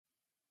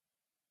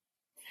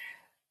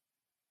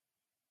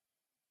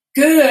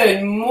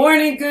Good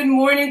morning, good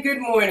morning, good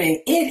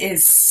morning. It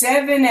is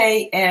 7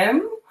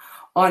 a.m.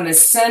 on a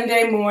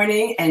Sunday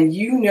morning, and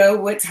you know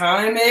what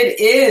time it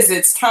is.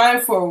 It's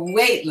time for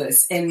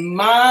Weightless in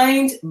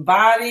Mind,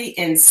 Body,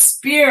 and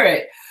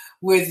Spirit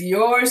with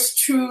yours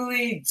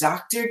truly,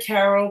 Dr.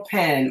 Carol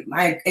Penn.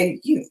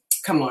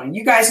 Come on,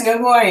 you guys know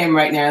who I am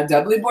right now.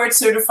 Doubly board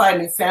certified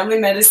in family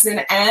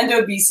medicine and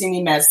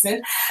obesity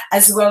medicine,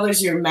 as well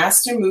as your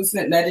master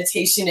movement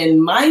meditation and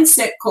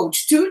mindset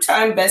coach,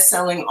 two-time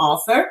best-selling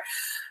author,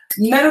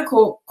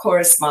 medical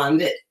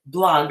correspondent,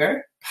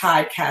 blogger,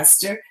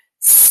 podcaster,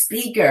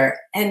 speaker,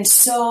 and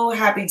so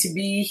happy to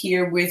be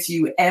here with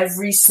you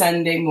every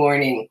Sunday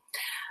morning.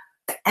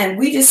 And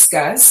we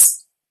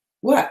discuss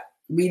what?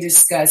 We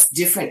discuss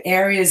different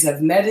areas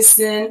of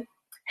medicine,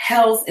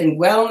 health and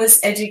wellness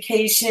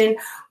education.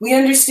 We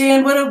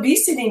understand what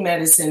obesity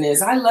medicine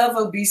is. I love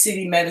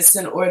obesity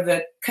medicine, or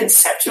the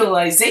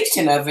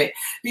conceptualization of it,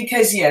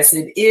 because yes,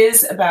 it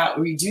is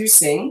about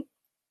reducing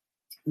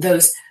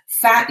those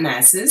fat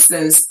masses,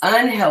 those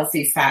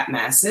unhealthy fat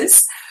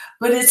masses,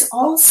 but it's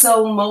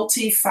also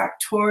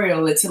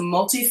multifactorial. It's a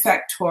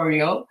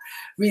multifactorial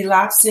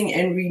relapsing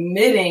and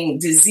remitting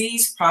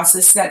disease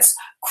process that's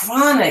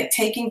chronic,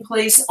 taking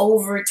place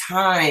over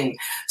time.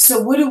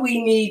 So what do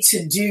we need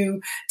to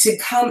do to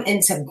come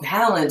into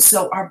balance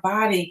so our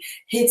body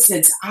hits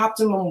its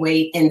optimum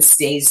weight and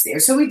stays there?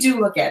 So we do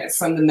look at it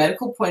from the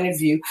medical point of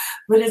view,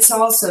 but it's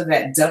also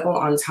that double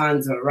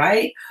entendre,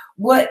 right?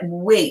 What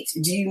weight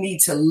do you need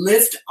to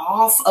lift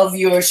off of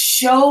your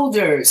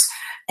shoulders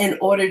in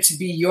order to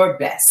be your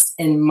best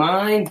in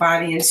mind,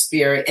 body, and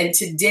spirit? And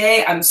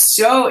today I'm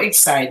so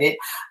excited.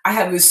 I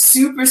have a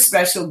super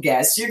special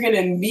guest. You're going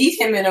to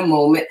meet him in a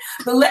moment,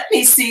 but let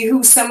me see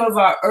who some of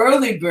our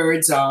early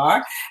birds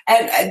are.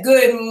 And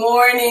good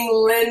morning,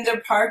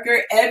 Linda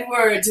Parker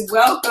Edwards.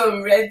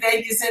 Welcome. Red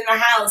Bank is in the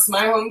house,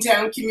 my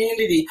hometown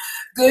community.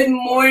 Good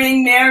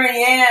morning,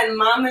 Marianne.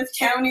 Monmouth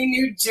County,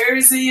 New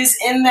Jersey is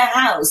in the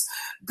house.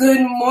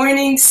 Good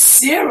morning,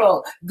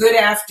 Cyril. Good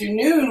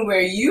afternoon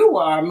where you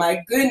are.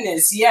 My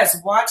goodness. Yes,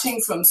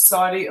 watching from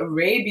Saudi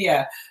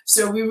Arabia.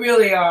 So we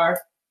really are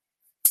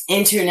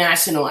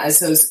international as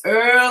those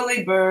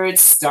early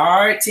birds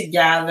start to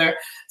gather,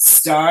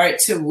 start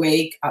to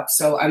wake up.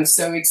 So I'm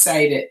so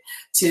excited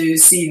to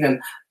see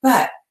them.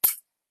 But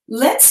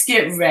let's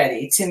get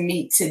ready to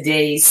meet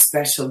today's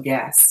special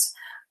guest.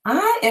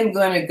 I am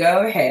going to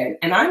go ahead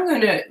and I'm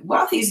going to,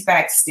 while he's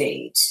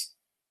backstage,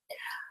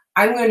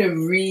 I'm going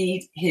to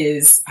read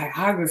his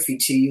biography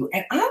to you.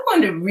 And I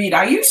want to read,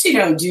 I usually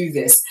don't do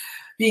this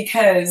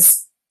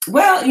because,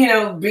 well,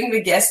 bring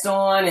the guest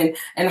on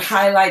and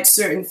highlight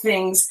certain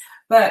things.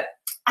 But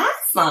I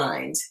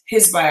find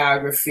his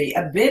biography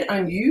a bit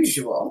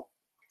unusual,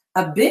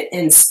 a bit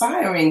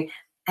inspiring.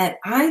 And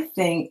I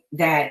think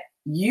that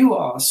you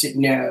all should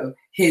know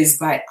his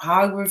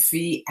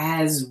biography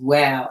as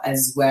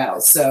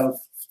well. So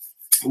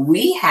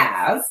we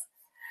have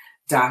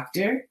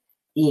Dr.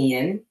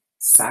 Ian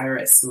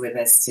Cyrus with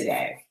us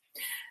today.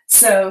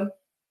 So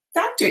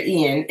Dr.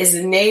 Ian is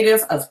a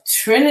native of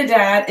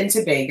Trinidad and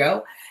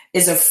Tobago,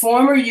 is a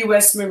former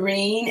U.S.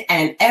 Marine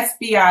and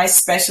FBI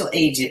special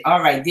agent.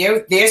 All right,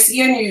 there's the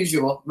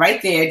unusual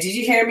right there. Did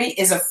you hear me?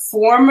 Is a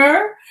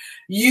former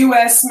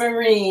U.S.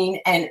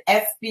 Marine and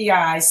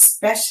FBI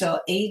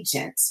special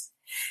agent.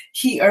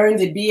 He earned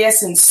a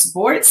BS in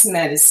sports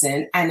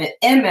medicine and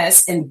an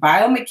MS in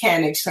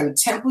biomechanics from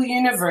Temple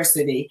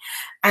University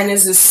and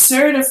is a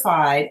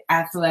certified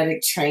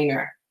athletic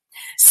trainer.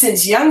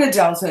 Since young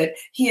adulthood,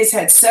 he has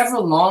had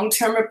several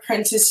long-term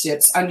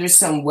apprenticeships under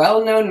some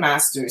well-known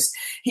masters.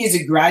 He is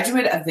a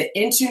graduate of the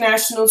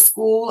International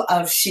School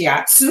of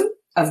Shiatsu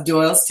of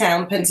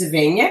Doylestown,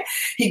 Pennsylvania.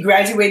 He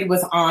graduated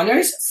with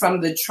honors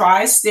from the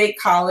Tri-State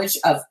College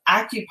of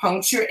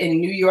Acupuncture in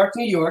New York,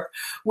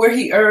 where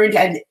he earned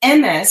an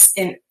MS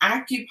in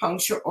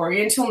Acupuncture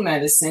Oriental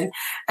Medicine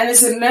and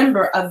is a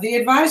member of the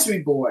advisory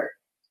board.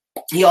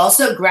 He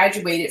also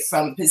graduated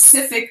from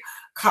Pacific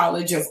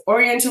College of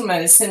Oriental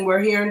Medicine,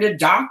 where he earned a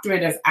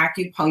doctorate of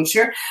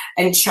acupuncture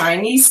and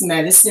Chinese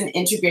medicine,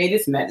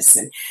 integrative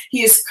medicine.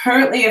 He is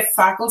currently a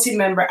faculty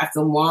member at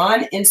the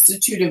Wan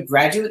Institute of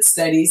Graduate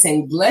Studies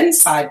in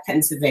Glenside,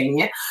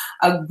 Pennsylvania,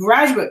 a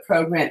graduate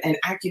program in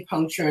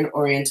acupuncture and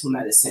Oriental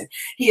medicine.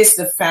 He is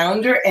the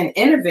founder and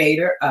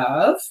innovator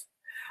of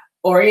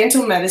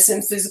Oriental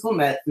Medicine, Physical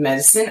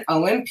Medicine,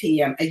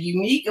 OMPM, a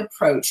unique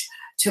approach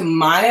to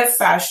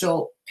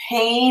myofascial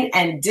pain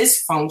and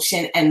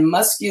dysfunction and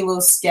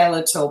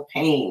musculoskeletal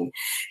pain.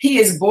 He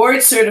is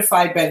board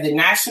certified by the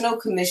National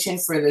Commission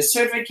for the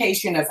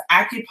Certification of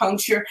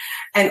Acupuncture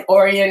and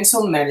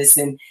Oriental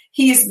Medicine.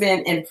 He has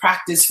been in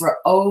practice for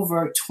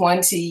over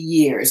 20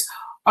 years.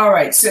 All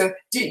right, so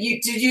do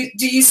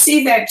you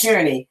see that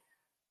journey?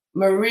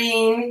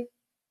 Marine,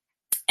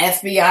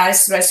 FBI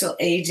special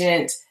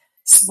agent,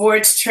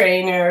 sports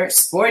trainer,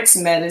 sports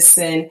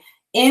medicine,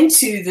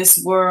 into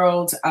this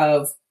world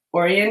of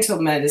Oriental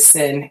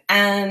medicine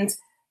and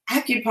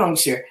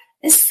acupuncture.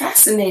 It's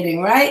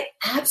fascinating, right?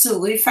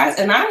 Absolutely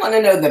fascinating. And I want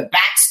to know the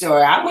backstory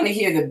backstory. I want to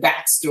hear the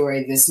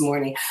backstory this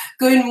morning.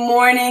 Good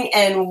morning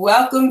and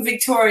welcome,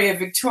 Victoria.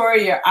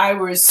 Victoria,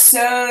 I'm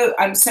so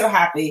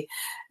happy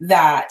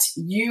that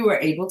you were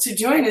able to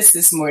join us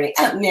this morning.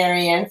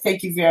 Marianne,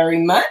 thank you very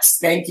much.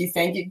 Thank you.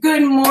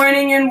 Good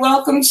morning and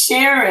welcome,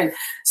 Sharon.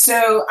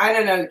 So, I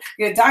don't know,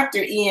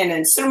 Dr. Ian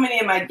and so many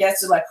of my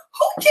guests are like,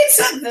 who gets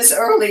up this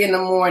early in the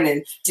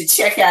morning to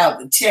check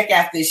out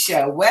this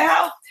show?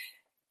 Well,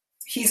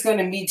 he's going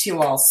to meet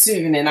you all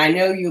soon, and I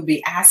know you'll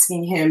be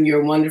asking him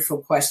your wonderful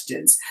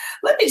questions.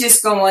 Let me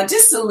just go on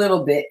just a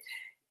little bit.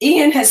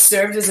 Ian has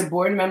served as a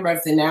board member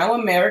of the now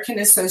American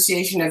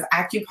Association of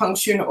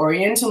Acupuncture and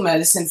Oriental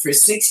Medicine for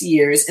 6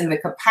 years in the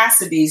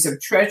capacities of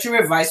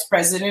treasurer, vice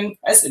president, and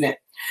president.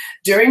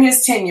 During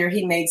his tenure,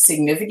 he made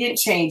significant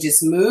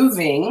changes,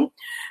 moving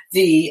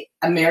the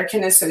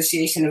American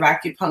Association of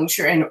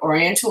Acupuncture and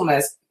Oriental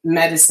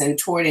Medicine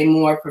toward a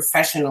more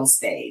professional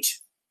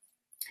stage.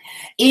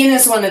 Ian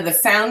is one of the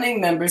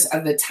founding members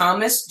of the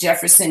Thomas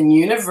Jefferson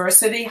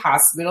University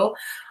Hospital,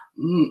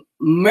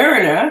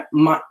 Myrna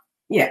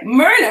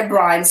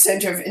Bryan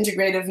Center of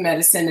Integrative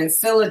Medicine in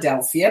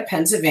Philadelphia,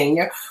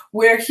 Pennsylvania,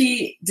 where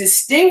he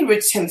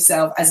distinguished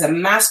himself as a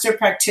master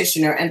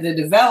practitioner and the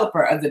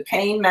developer of the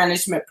pain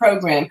management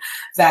program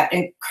that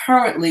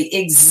currently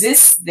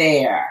exists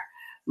there.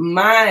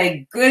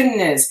 My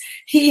goodness,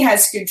 he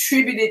has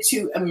contributed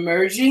to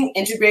emerging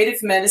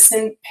integrative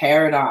medicine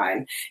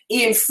paradigm.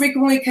 Ian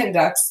frequently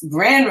conducts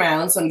grand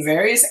rounds on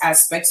various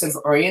aspects of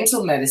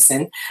Oriental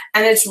medicine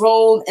and its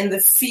role in the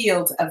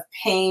field of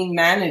pain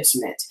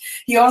management.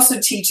 He also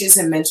teaches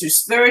and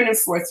mentors third and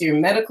fourth year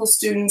medical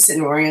students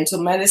in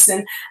Oriental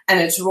medicine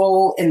and its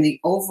role in the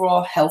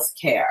overall health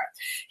care.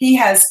 He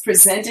has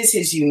presented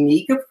his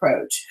unique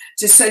approach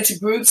to such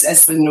groups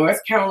as the North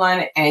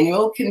Carolina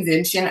Annual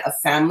Convention of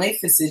Family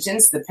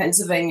Physicians, the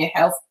Pennsylvania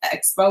Health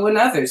Expo, and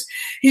others.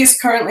 He is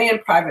currently in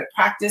private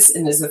practice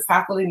and is a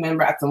faculty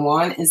member at the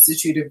Wand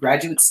Institute of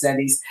Graduate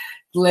Studies,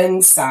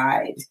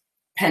 Glenside,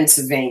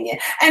 Pennsylvania.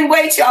 And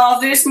wait, y'all,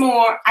 there's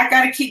more. I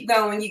got to keep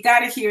going. You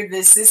got to hear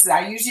this.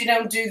 I usually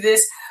don't do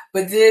this,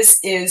 but this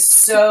is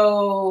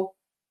so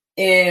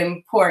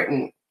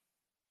important.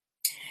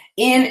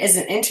 Ian is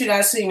an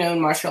internationally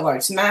known martial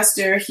arts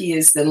master. He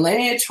is the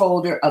lineage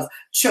holder of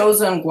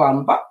Chosun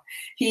Gwamba.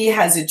 He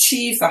has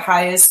achieved the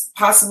highest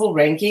possible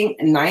ranking,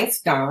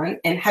 9th Dan,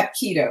 in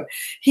Hapkido.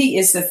 He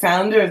is the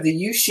founder of the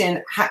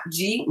Yushin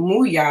Hapji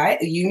Muyai,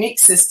 a unique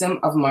system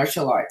of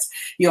martial arts.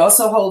 He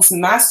also holds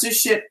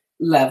mastership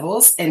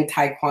levels in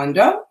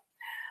Taekwondo,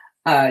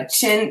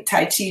 Chin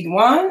Tai Chi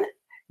Duan,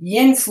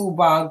 Yin Fu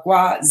Ba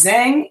Gua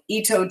Zhang,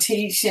 Ito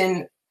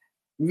Teishin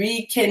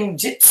Riken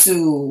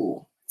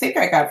Jitsu. I think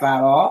I got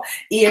that all.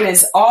 Ian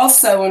is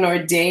also an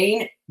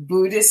ordained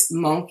Buddhist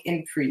monk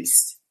and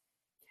priest.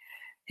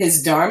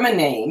 His Dharma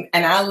name,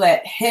 and I'll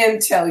let him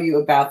tell you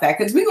about that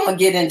because we're going to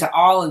get into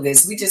all of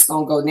this. We're just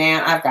going to go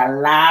down. I've got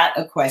a lot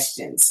of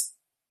questions.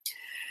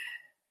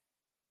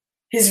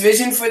 His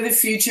vision for the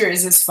future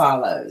is as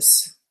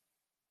follows.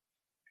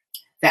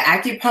 The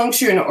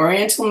Acupuncture and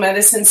Oriental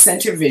Medicine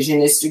Center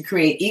vision is to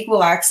create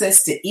equal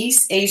access to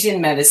East Asian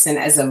medicine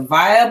as a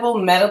viable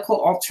medical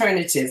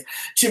alternative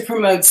to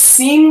promote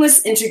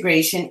seamless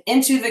integration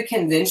into the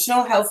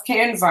conventional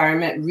healthcare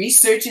environment,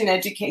 research, and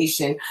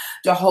education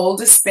to hold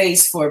a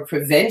space for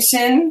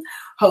prevention,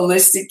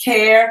 holistic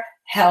care,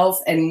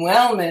 health, and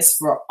wellness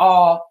for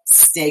all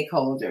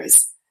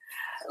stakeholders.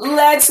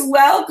 Let's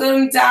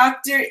welcome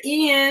Dr.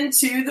 Ian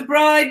to the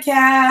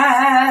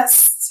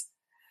broadcast.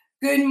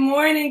 Good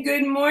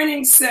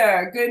morning,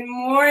 sir. Good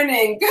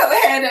morning. Go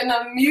ahead and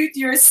unmute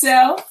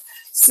yourself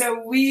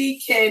so we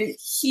can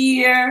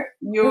hear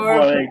your...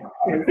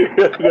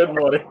 Good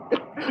morning.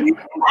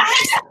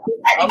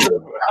 I'm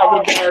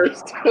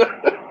embarrassed. I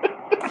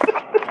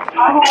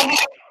had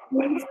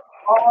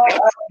all of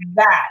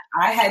that.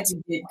 I had to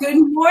get...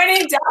 Good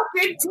morning,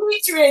 Dr.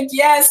 Dietrich.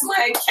 Yes,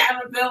 my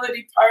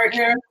accountability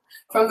partner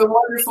from the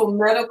wonderful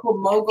Medical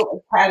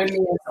Mogul Academy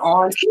is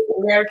on. She's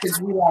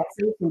America's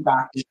relaxation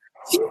doctor.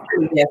 She's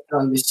been a guest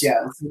on the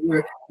show, so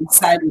we're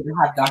excited to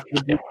have Dr.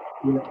 Dietrich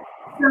here.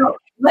 So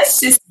let's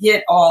just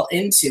get all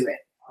into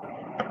it.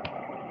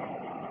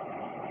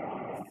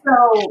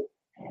 So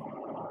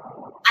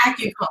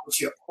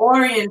acupuncture,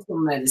 Oriental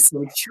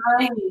medicine,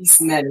 Chinese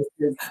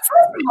medicine.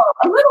 First of all,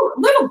 a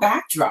little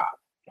backdrop.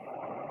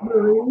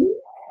 Marine,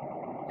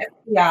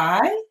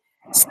 FBI.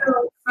 So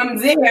from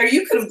there,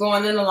 you could have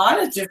gone in a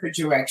lot of different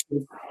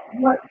directions.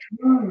 What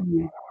drew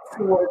you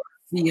toward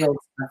the field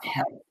of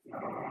health?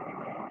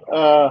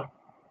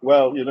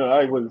 Well,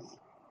 I was,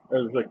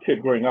 as a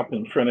kid growing up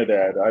in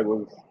Trinidad, I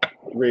was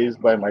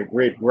raised by my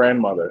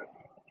great-grandmother,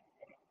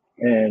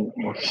 and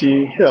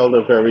she held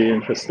a very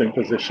interesting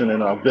position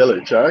in our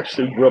village. I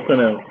actually grew up in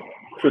a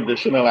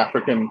traditional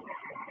African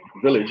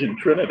village in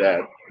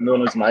Trinidad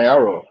known as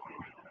Mayaro,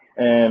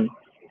 and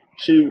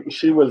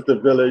she was the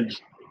village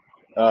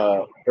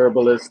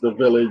herbalist, the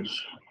village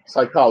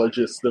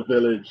psychologist, the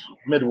village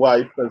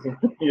midwife.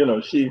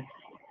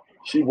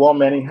 She wore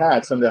many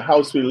hats, and the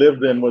house we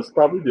lived in was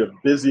probably the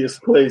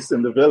busiest place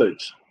in the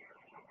village.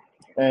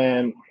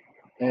 and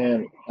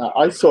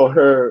I saw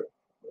her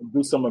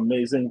do some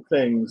amazing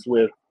things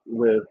with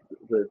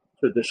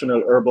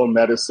traditional herbal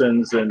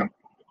medicines and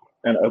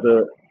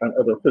other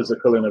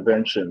physical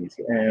interventions,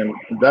 and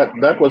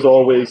that was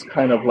always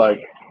kind of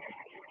like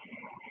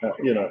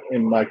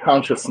in my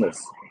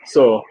consciousness.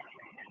 So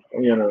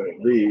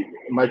the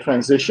my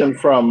transition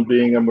from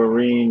being a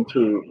Marine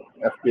to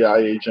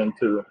FBI agent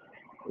to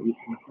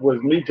was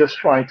me just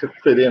trying to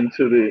fit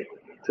into the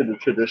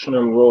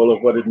traditional role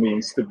of what it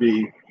means to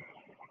be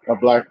a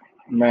black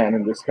man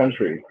in this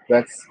country.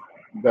 That's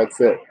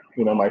it.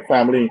 My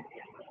family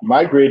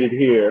migrated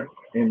here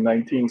in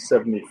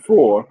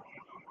 1974,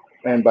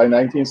 and by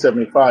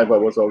 1975 I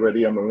was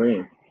already a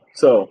Marine.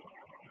 So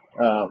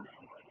um,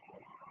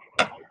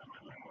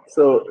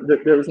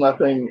 there was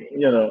nothing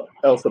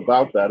else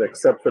about that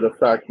except for the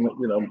fact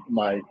that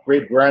my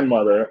great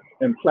grandmother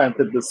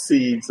implanted the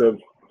seeds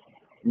of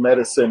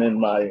medicine in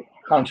my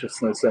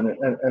consciousness, and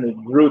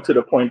it grew to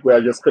the point where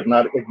I just could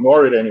not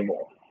ignore it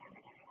anymore.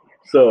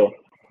 So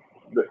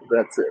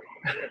that's it.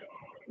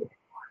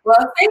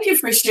 Well, thank you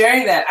for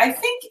sharing that. I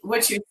think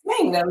what you're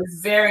saying, though, is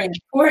very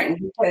important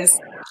because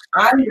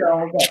I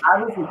know that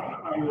I was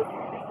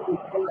exposed to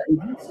the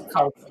Indian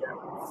culture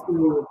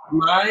through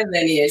my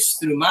lineage,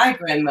 through my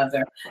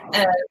grandmother.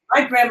 And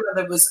my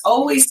grandmother was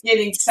always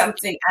getting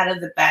something out of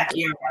the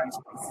backyard.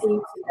 She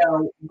seemed to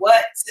know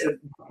what to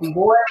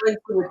boil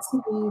into a tea,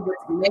 what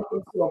to make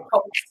into a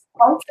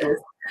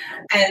poultice,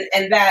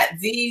 and that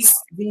these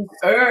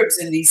herbs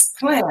and these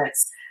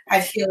plants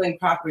had healing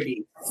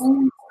properties.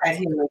 Food had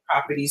healing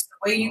properties.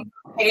 The way you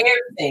prepare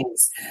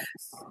things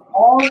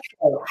also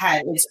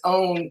had its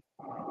own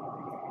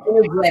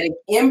energetic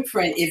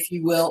imprint, if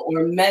you will,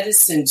 or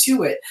medicine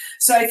to it.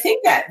 So I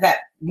think that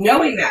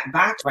knowing that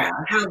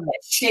background, how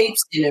that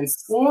shapes and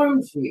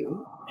informs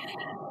you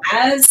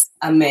as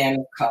a man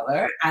of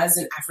color, as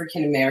an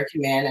African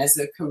American man, as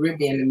a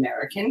Caribbean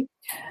American,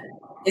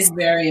 is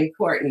very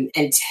important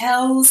and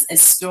tells a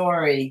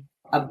story,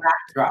 a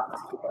backdrop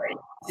story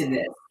to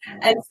this.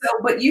 And so,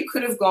 but you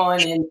could have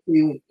gone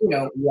into,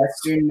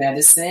 Western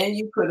medicine,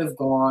 you could have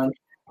gone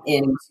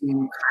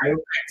into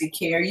chiropractic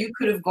care, you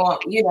could have gone,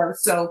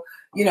 so,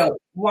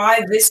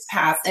 why this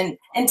path? And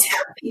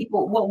tell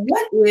people, well,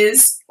 what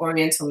is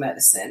Oriental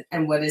medicine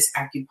and what is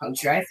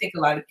acupuncture? I think a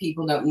lot of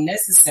people don't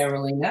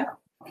necessarily know.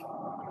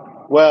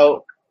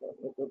 Well,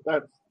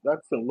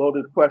 that's a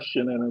loaded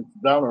question, and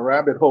it's down a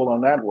rabbit hole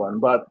on that one.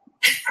 But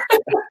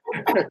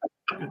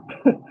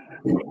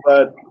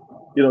but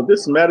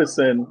this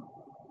medicine,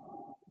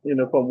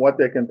 from what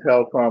they can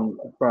tell from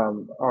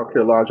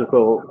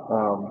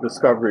archaeological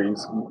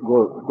discoveries,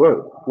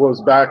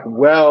 goes back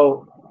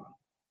well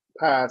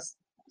past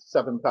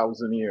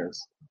 7,000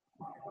 years,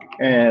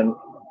 and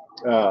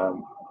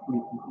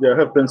there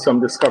have been some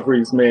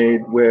discoveries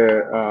made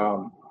where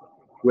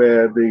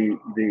they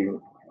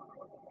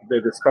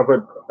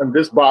discovered, and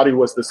this body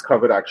was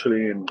discovered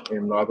actually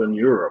in Northern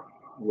Europe,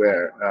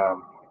 where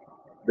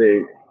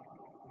they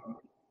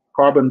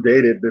carbon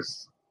dated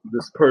this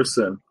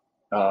person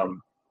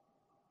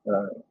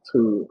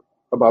to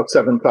about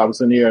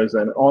 7,000 years.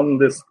 And on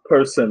this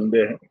person,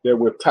 there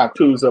were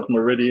tattoos of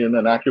meridian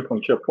and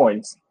acupuncture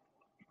points.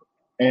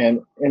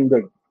 And in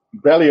the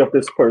belly of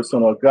this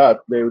person or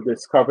gut, they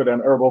discovered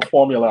an herbal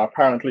formula.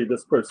 Apparently,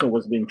 this person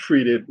was being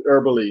treated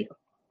herbally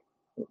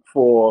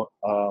for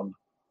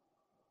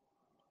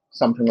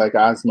something like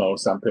asthma or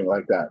something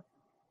like that.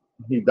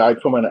 He died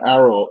from an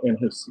arrow in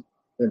his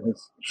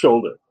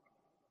shoulder.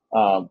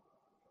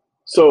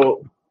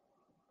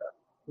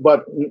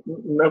 But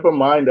never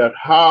mind that.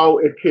 How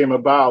it came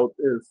about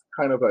is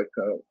kind of like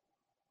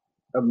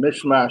a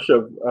mishmash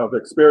of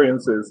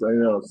experiences.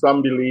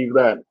 Some believe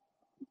that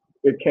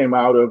it came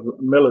out of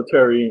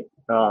military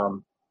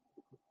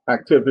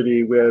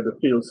activity where the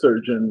field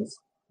surgeons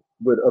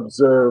would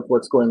observe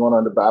what's going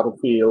on the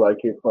battlefield.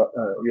 Like if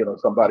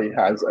somebody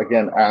has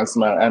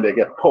asthma and they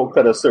get poked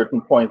at a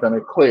certain point and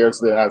it clears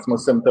the asthma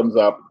symptoms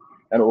up,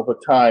 and over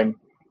time,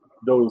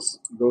 those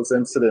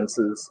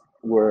incidences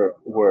were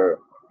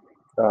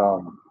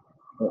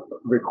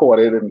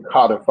recorded and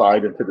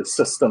codified into the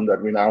system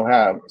that we now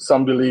have.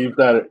 Some believe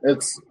that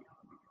it's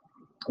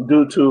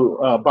due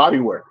to body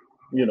work,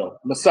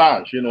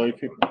 massage.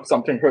 If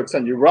something hurts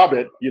and you rub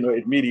it,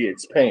 it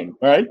mediates pain,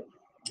 right?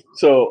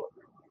 So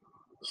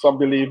some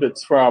believe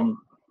it's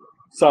from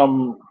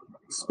some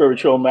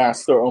spiritual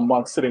master or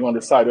monk sitting on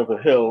the side of a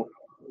hill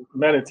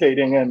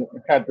meditating and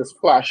had this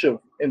flash of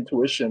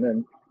intuition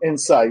and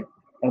insight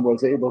and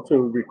was able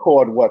to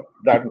record what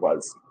that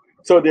was.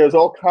 So there's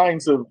all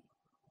kinds of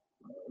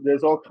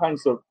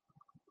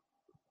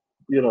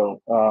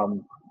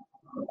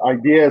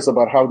ideas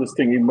about how this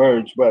thing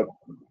emerged, but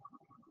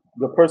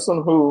the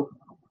person who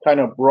kind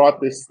of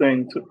brought this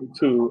thing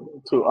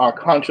to our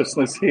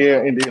consciousness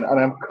here and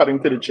I'm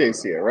cutting to the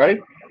chase here, right?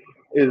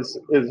 Is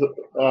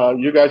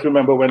you guys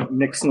remember when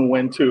Nixon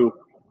went to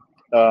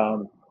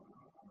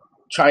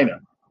China,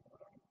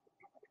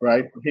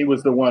 right? He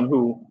was the one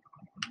who,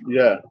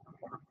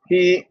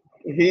 he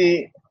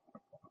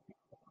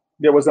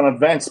there was an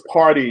advanced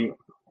party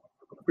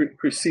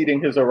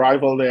preceding his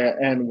arrival there.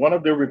 And one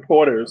of the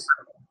reporters,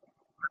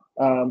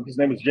 his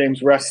name is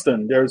James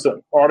Reston. There's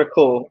an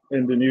article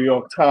in the New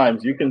York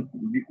Times. You can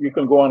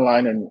go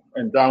online and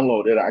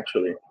download it.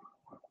 Actually,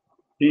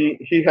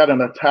 he had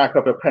an attack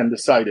of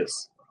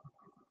appendicitis,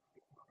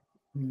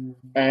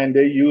 and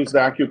they used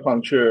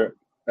acupuncture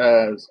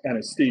as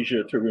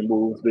anesthesia to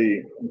remove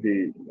the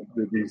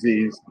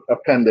diseased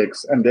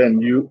appendix, and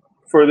then you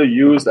further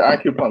used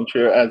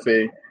acupuncture as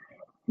a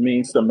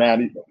means to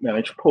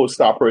manage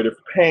post-operative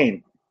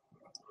pain.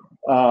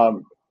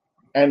 And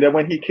then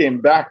when he came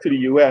back to the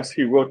US,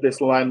 he wrote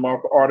this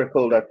landmark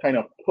article that kind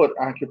of put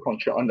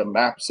acupuncture on the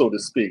map, so to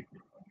speak.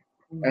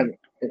 And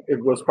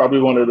it was probably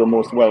one of the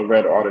most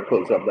well-read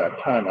articles of that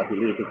time. I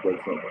believe it was,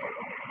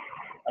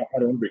 I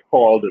don't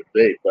recall the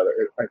date, but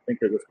I think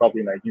it was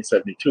probably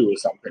 1972 or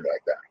something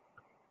like that.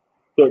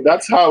 So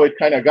that's how it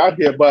kind of got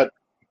here. But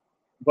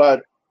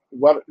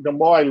the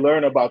more I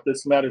learn about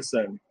this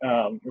medicine,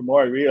 the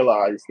more I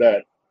realize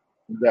that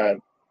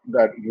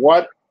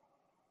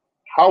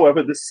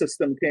however this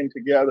system came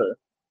together,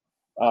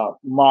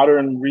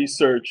 modern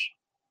research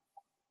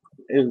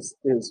is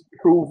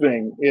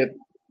proving it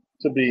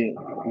to be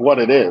what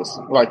it is.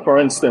 Like, for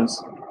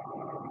instance,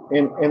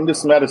 in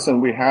this medicine,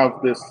 we have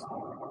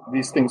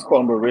these things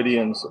called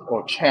meridians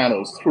or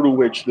channels through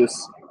which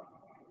this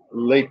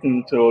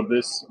latent or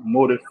this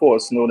motive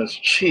force known as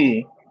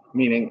chi,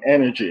 meaning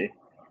energy,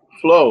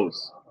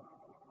 flows.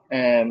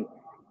 And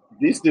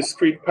these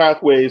discrete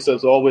pathways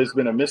has always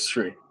been a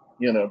mystery,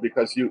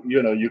 because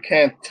you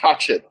can't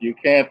touch it. You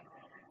can't,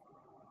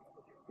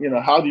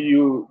 how do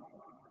you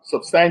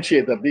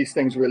substantiate that these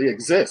things really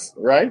exist,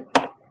 right?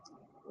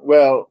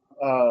 Well,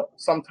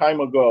 some time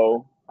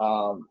ago,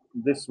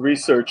 this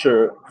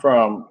researcher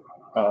from,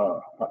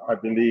 I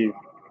believe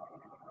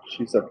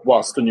she's at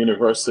Boston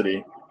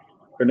University,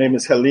 her name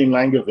is Helene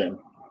Langevin,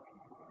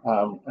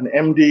 an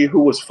MD who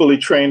was fully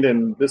trained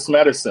in this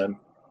medicine,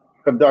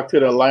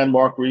 conducted a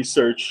landmark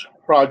research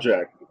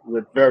project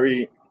with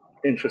very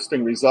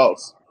interesting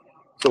results.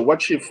 So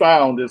what she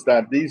found is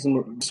that these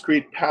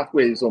discrete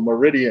pathways or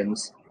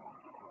meridians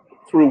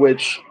through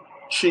which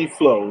chi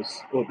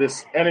flows, or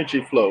this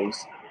energy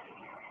flows,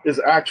 is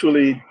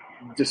actually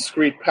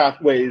discrete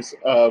pathways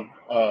of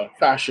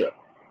fascia.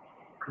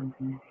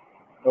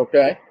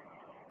 Okay?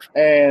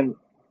 And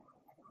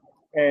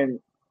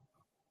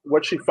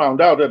what she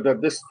found out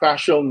that this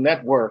fascial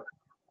network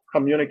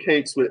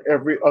communicates with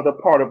every other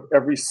part of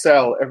every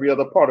cell, every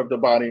other part of the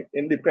body,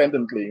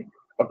 independently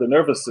of the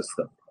nervous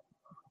system.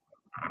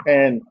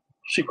 And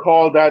she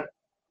called that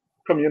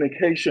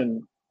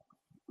communication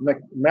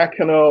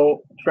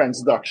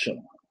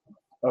mechanotransduction.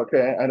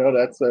 Okay, I know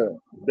that's a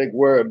big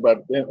word,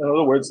 but in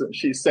other words,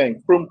 she's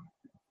saying,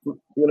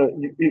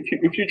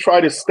 if you try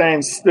to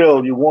stand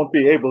still, you won't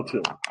be able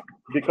to,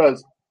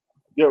 because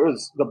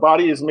the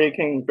body is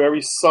making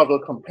very subtle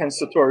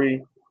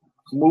compensatory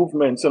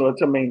movements in order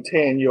to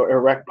maintain your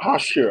erect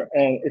posture,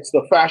 and it's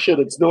the fascia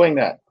that's doing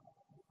that.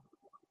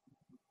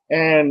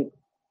 And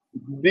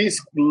these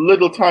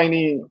little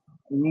tiny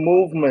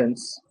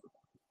movements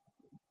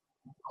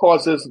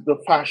causes the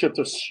fascia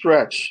to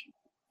stretch,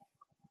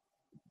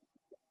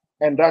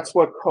 and that's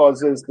what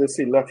causes this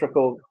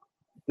electrical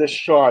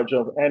discharge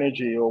of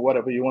energy, or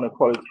whatever you want to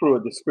call it, through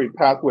a discrete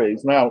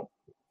pathways. Now,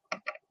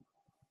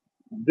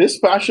 this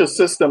fascia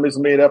system is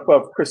made up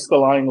of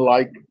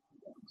crystalline-like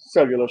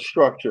cellular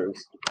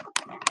structures.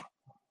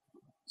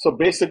 So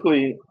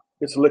basically,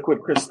 it's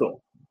liquid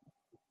crystal.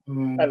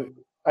 And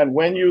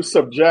when you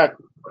subject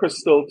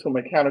crystal to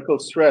mechanical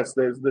stress,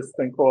 there's this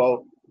thing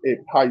called a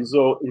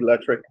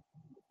piezoelectric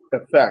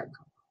effect,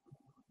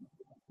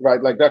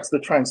 right? Like, that's the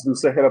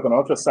transducer head of an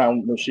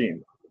ultrasound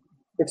machine.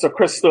 It's a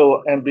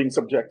crystal and being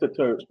subjected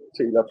to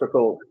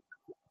electrical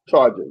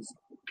charges,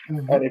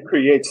 and it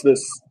creates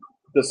this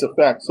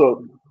effect.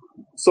 So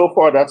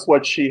far, that's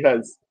what she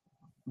has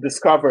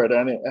discovered,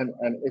 and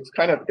it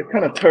kind of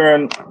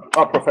turned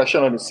our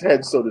profession on its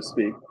head, so to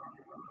speak,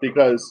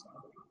 because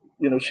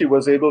she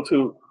was able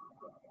to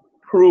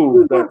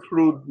prove that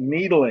through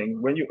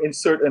needling, when you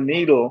insert a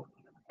needle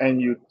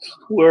and you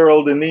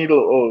twirl the needle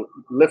or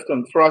lift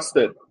and thrust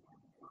it,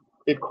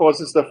 it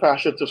causes the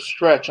fascia to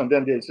stretch, and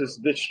then there's this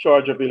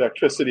discharge of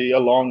electricity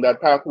along that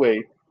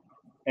pathway,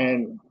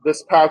 and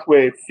this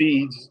pathway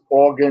feeds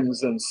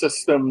organs and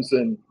systems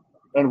and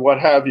what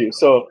have you.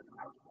 So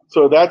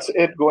that's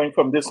it, going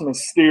from this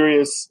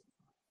mysterious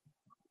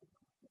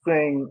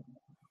thing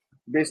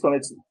based on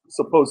its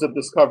supposed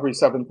discovery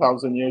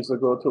 7,000 years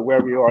ago to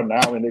where we are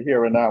now in the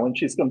here and now. And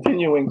she's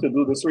continuing to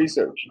do this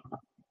research.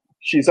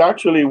 She's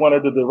actually one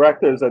of the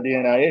directors at the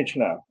NIH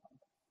now.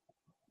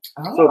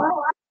 Oh.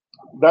 So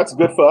that's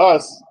good for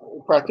us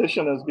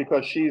practitioners,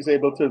 because she's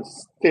able to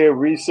steer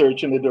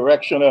research in the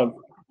direction of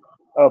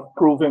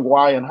proving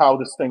why and how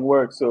this thing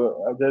works.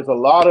 So there's a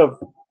lot of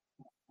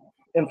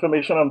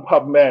information on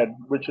PubMed,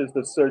 which is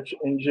the search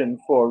engine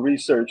for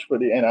research for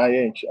the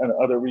NIH and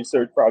other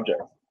research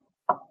projects.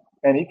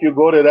 And if you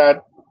go to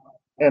that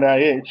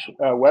NIH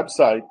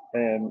website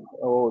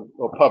or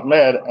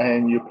PubMed,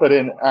 and you put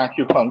in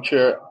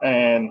acupuncture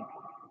and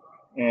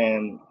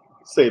and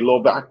say low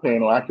back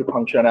pain or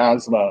acupuncture and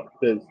asthma,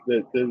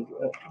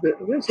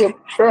 there's a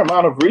fair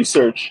amount of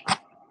research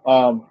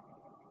um,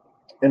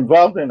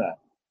 involved in that.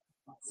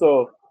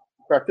 So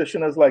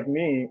practitioners like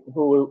me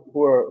who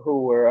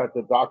are at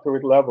the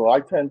doctorate level, I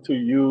tend to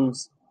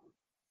use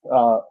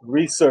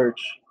research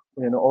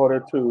in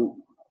order to,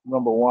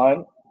 number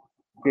one,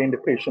 gain the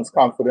patient's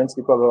confidence,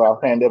 because I'll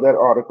hand them that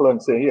article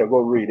and say, here, go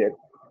read it.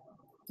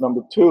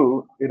 Number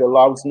two, it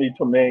allows me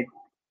to make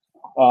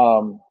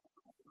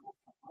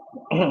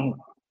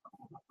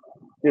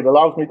it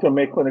allows me to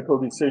make clinical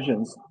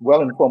decisions,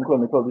 well-informed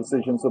clinical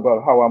decisions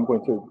about how I'm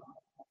going to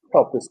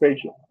help this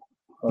patient.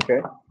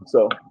 Okay,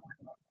 so.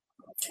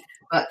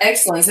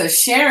 Excellent. So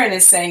Sharon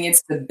is saying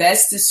it's the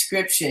best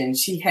description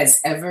she has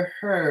ever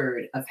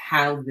heard of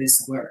how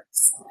this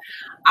works.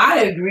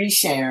 I agree,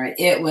 Sharon.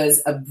 It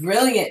was a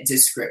brilliant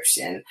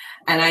description.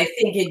 And I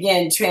think,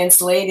 again,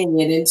 translating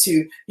it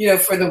into,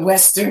 for the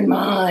Western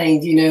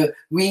mind,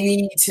 we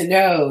need to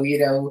know,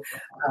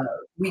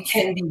 we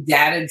can be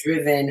data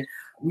driven.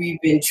 We've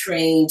been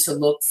trained to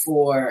look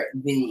for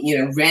the,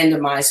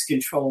 randomized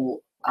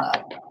control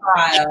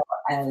trial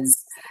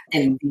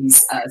in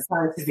these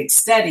scientific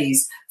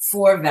studies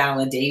for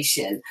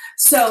validation.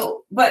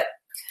 So, but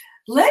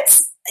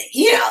let's,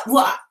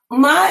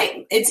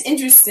 it's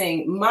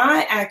interesting.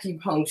 My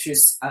acupuncture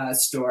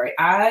story,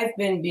 I've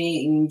been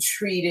being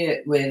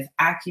treated with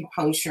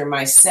acupuncture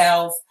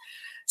myself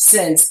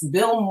since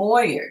Bill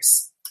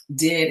Moyers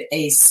did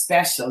a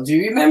special. Do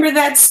you remember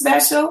that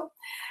special?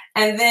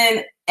 And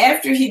then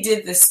after he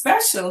did the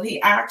special,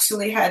 he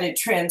actually had it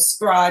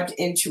transcribed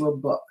into a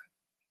book.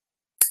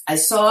 I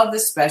saw the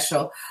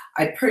special,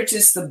 I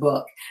purchased the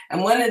book,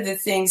 and one of the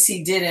things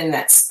he did in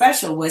that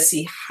special was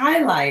he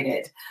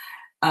highlighted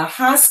a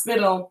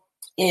hospital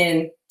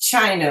in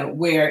China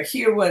where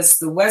here was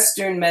the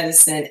Western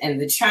medicine and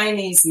the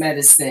Chinese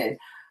medicine,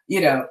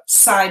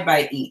 side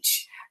by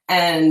each.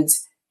 And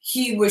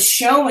he was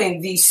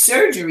showing these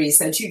surgeries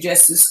that you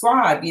just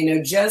described,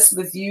 just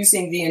with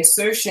using the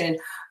insertion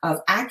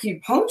of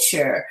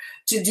acupuncture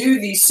to do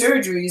these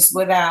surgeries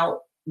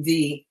without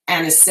the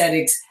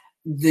anesthetics,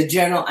 the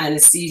general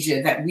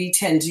anesthesia that we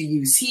tend to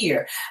use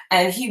here.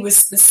 And he was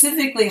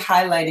specifically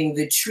highlighting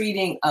the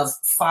treating of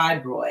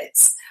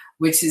fibroids,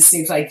 which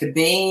seems like the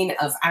bane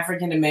of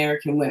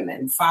African-American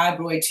women,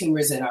 fibroid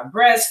tumors in our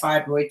breast,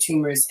 fibroid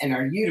tumors in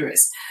our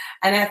uterus.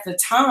 And at the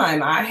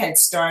time, I had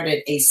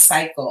started a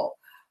cycle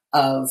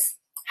of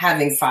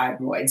having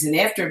fibroids. And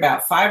after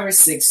about 5 or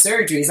 6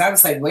 surgeries, I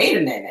was like, wait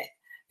a minute,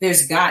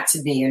 there's got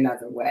to be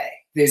another way.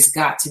 There's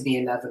got to be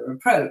another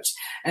approach.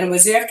 And it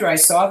was after I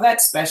saw that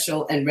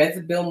special and read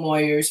the Bill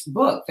Moyers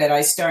book that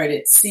I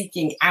started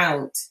seeking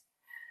out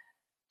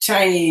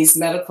Chinese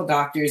medical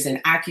doctors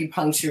and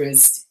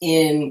acupuncturists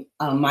in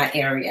my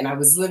area. And I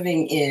was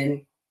living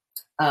in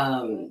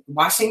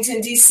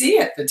Washington, D.C.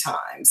 at the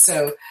time.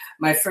 So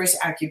my first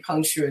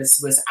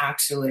acupuncturist was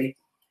actually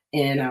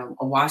in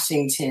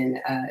Washington.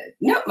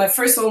 No, my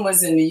first one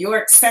was in New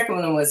York. Second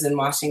one was in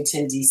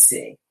Washington,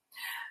 D.C.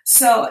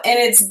 So, and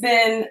it's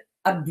been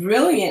a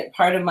brilliant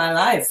part of my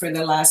life for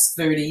the last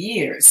 30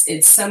 years.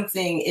 It's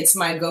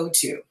my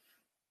go-to.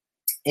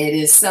 It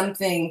is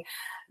something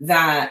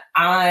that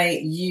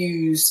I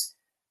use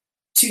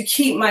to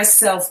keep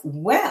myself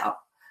well.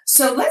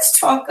 So let's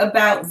talk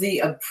about the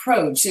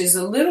approach. There's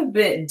a little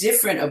bit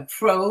different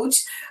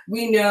approach.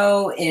 We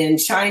know in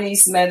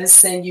Chinese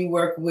medicine, you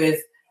work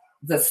with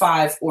the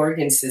 5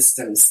 organ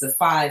systems, the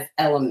 5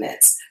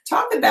 elements.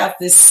 Talk about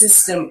this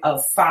system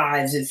of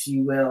 5s, if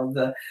you will,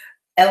 the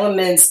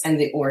elements and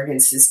the organ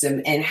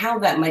system, and how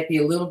that might be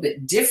a little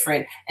bit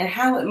different and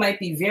how it might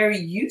be very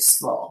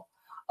useful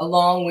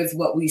along with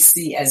what we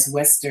see as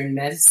Western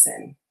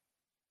medicine.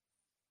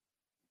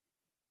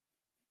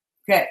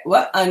 Okay,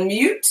 well,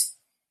 unmute.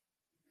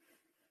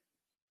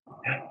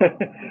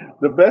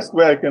 The best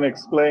way I can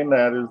explain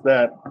that is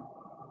that,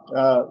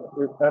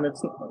 and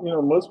it's,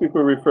 most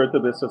people refer to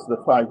this as the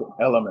 5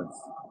 elements,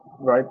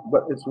 right?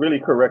 But it's really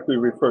correctly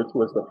referred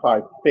to as the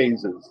 5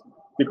 phases,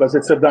 because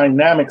it's a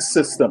dynamic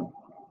system.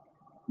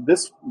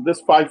 This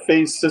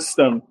 5-phase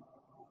system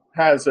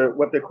has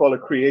what they call a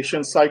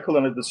creation cycle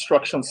and a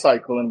destruction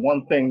cycle, and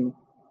one thing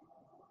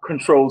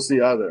controls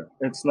the other.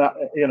 It's not,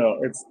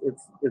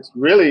 it's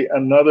really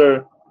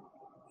another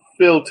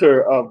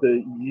filter of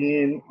the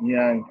yin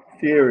yang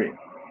theory.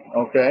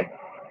 Okay,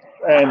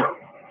 and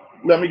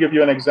let me give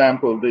you an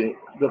example. The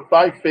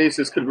 5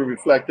 phases could be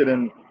reflected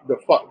in the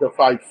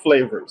 5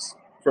 flavors,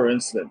 for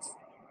instance.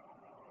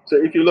 So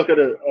if you look at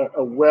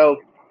a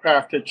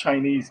well-crafted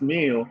Chinese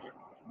meal,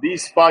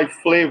 these 5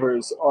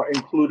 flavors are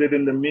included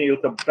in the meal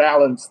to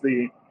balance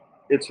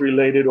its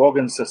related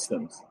organ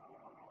systems,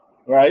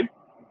 right?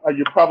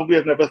 You probably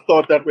have never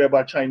thought that way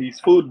about Chinese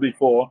food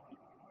before,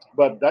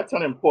 but that's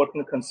an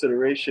important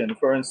consideration.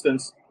 For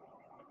instance,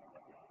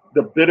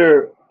 the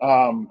bitter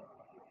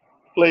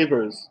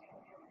flavors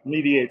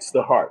mediates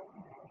the heart,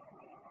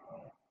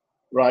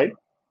 right?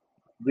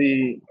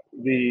 The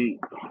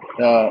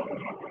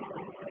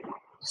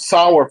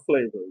sour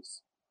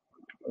flavors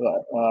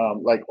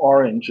like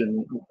orange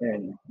and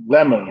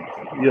lemon,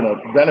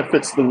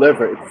 benefits the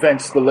liver. It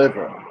vents the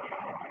liver.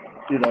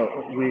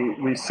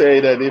 We say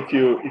that if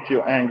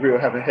you're angry or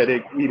have a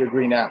headache, eat a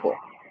green apple.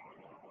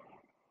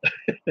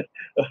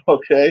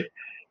 Okay.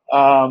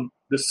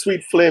 The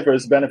sweet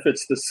flavors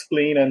benefits the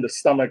spleen and the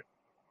stomach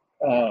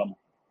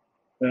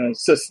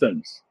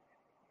systems.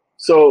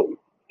 So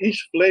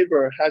each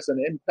flavor has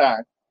an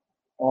impact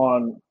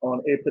on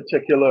a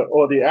particular,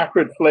 or the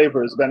acrid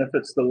flavors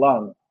benefits the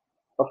lung.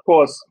 Of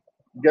course,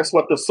 guess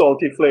what the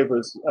salty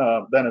flavors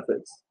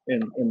benefits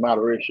in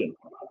moderation?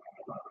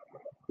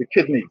 The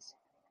kidneys,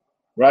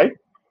 right?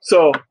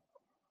 So,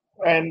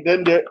 and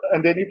then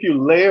if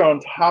you layer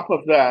on top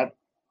of that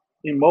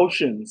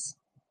emotions,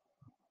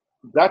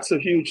 that's a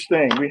huge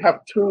thing. We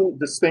have two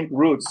distinct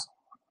roots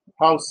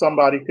how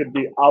somebody could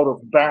be out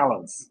of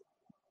balance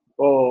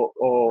or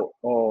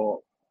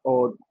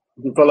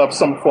develop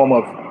some form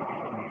of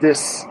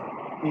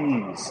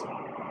dis-ease,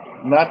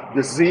 not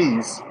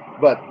disease,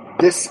 but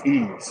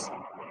dis-ease.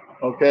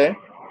 Okay.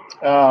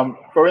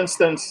 For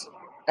instance,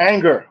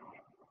 anger,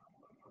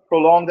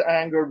 prolonged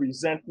anger,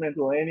 resentment,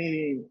 or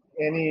any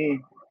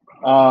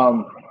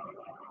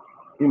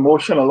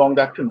emotion along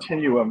that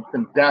continuum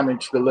can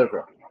damage the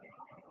liver.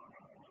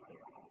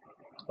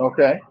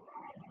 Okay.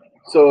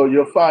 So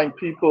you'll find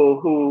people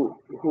who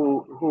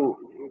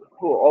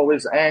are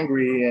always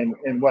angry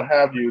and what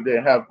have you,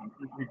 they have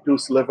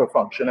reduced liver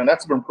function, and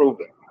that's been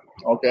proven.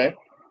 Okay.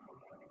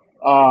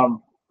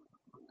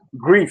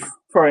 Grief,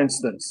 for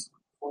instance,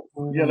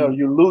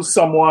 you lose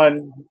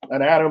someone,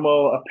 an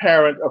animal, a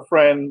parent, a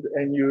friend,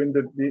 and you're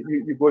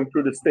going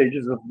through the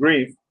stages of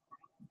grief.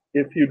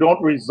 If you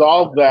don't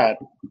resolve that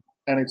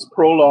and it's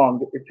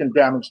prolonged, it can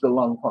damage the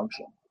lung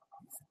function.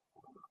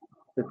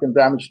 It can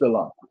damage the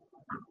lung.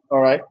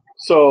 All right.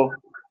 So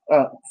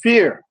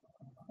fear,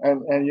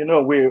 and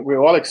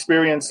we're all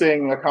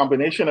experiencing a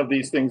combination of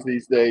these things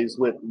these days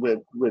with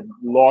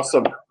loss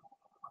of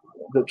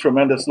the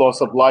tremendous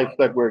loss of life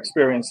that we're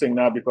experiencing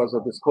now because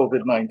of this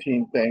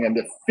COVID-19 thing and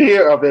the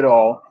fear of it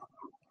all.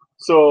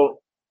 So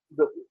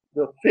the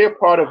fear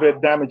part of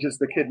it damages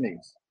the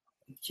kidneys.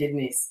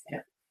 Kidneys,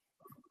 yeah.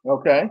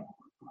 Okay.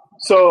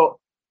 So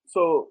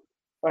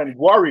and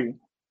worry,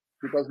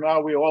 because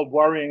now we're all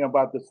worrying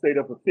about the state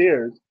of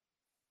affairs.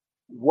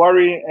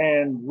 Worry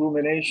and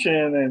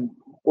rumination and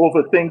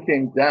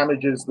overthinking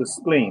damages the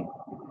spleen.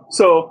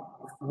 So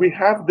we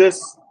have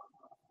this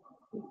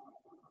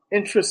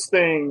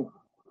interesting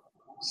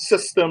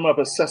system of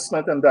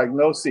assessment and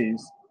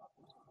diagnoses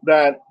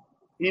that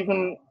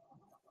even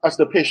as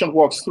the patient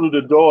walks through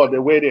the door,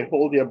 the way they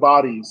hold their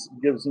bodies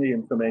gives me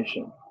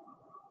information.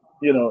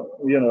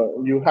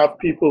 You have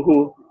people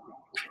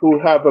who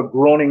have a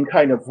groaning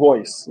kind of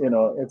voice,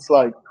 it's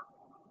like,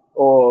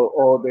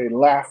 or they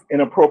laugh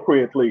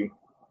inappropriately.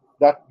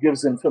 That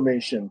gives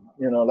information,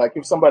 like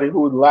if somebody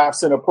who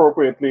laughs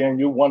inappropriately and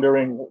you're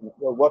wondering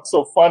what's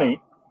so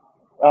funny,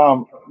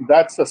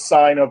 that's a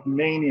sign of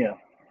mania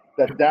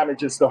that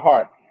damages the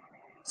heart.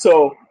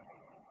 So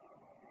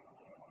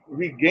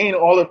we gain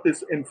all of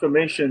this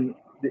information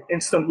the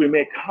instant we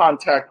make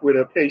contact with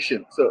a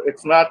patient. So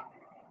it's not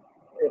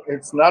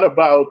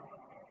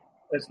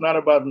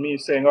about me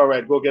saying, all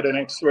right, go get an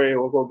x-ray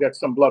or go get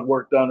some blood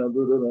work done.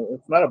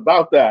 It's not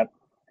about that.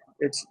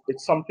 It's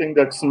something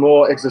that's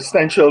more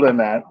existential than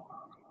that.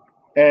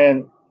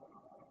 And,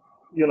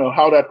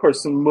 how that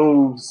person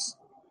moves,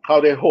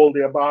 how they hold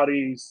their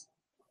bodies,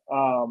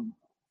 all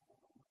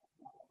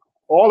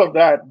of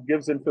that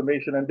gives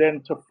information. And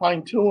then to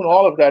fine tune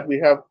all of that, we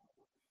have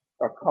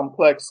a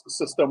complex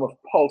system of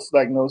pulse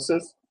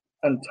diagnosis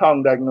and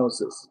tongue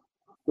diagnosis.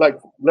 Like,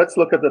 let's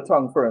look at the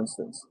tongue, for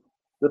instance.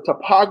 The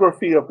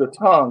topography of the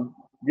tongue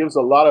gives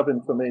a lot of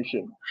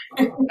information.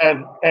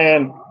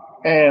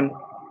 and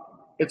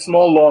it's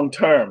more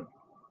long-term.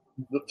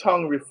 The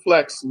tongue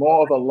reflects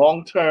more of a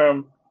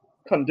long-term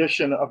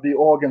condition of the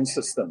organ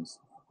systems.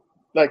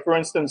 Like, for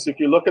instance, if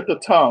you look at the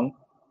tongue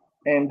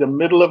and the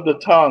middle of the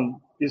tongue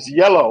is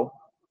yellow,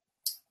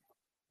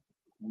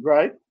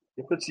 right?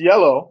 If it's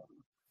yellow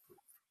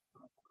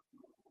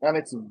and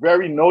it's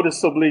very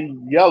noticeably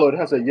yellow, it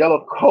has a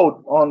yellow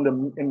coat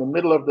in the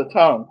middle of the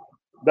tongue,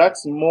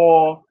 that's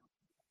more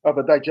of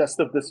a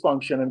digestive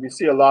dysfunction. And we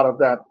see a lot of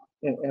that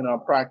in our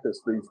practice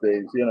these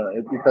days,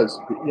 because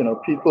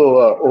people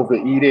are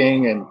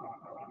overeating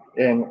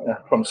and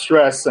from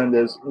stress, and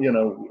there's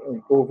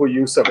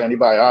overuse of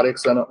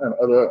antibiotics and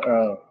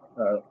other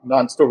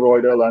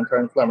non-steroidal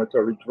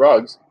anti-inflammatory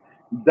drugs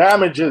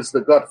damages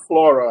the gut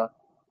flora,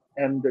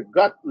 and the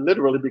gut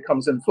literally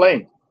becomes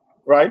inflamed,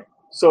 right?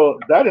 So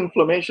that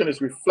inflammation is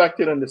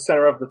reflected in the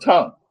center of the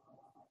tongue.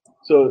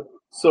 So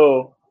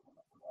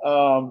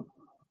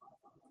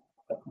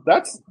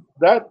that's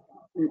that.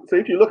 So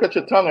if you look at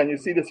your tongue and you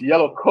see this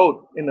yellow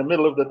coat in the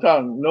middle of the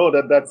tongue, know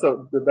that that's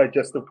the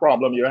digestive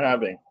problem you're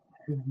having.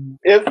 Mm-hmm.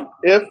 If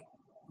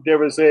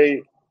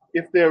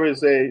there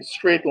is a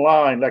straight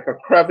line, like a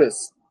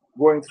crevice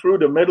going through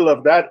the middle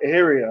of that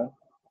area,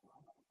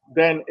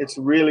 then it's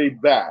really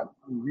bad.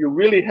 You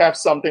really have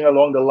something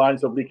along the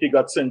lines of leaky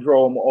gut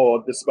syndrome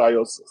or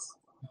dysbiosis.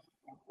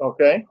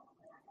 Okay?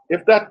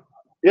 If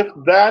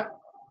that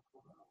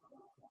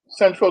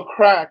central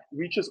crack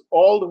reaches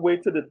all the way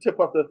to the tip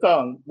of the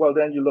tongue, well,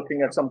 then you're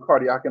looking at some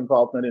cardiac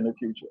involvement in the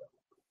future.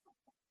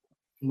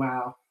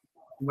 Wow.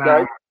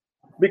 Right?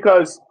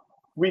 Because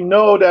we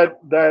know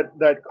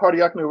that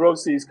cardiac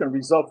neuroses can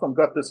result from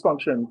gut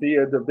dysfunction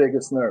via the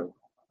vagus nerve.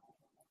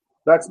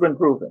 That's been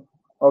proven.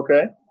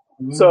 Okay?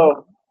 Mm-hmm.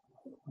 So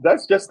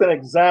that's just an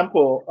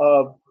example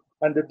of,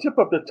 and the tip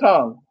of the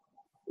tongue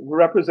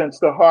represents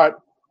the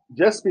heart.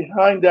 Just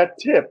behind that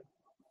tip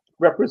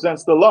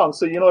represents the lung.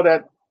 So you know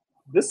that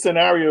this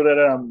scenario that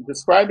I'm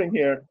describing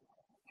here,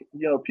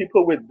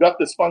 people with gut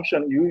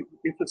dysfunction,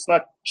 if it's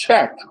not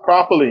checked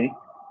properly,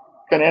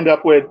 can end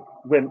up with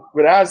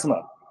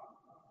asthma.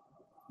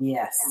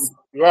 Yes.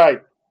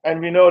 Right.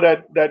 And we know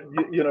that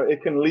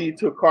it can lead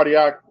to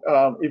cardiac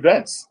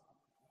events.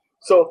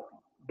 So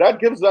that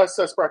gives us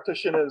as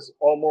practitioners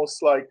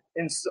almost like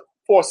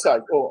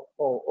foresight or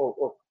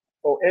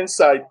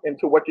insight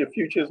into what your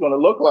future is going to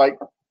look like.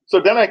 So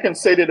then I can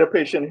say to the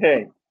patient,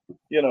 hey,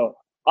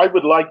 I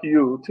would like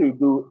you to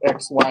do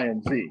X, Y,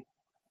 and Z,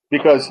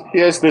 because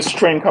here's this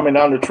train coming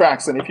down the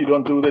tracks, and if you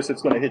don't do this,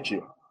 it's going to hit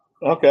you.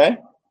 Okay?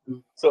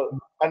 So,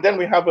 and then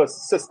we have a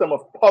system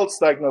of pulse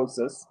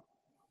diagnosis,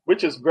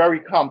 which is very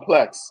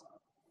complex.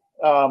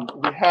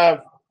 We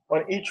have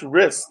on each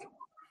wrist,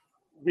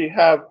 we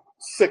have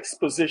 6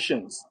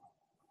 positions,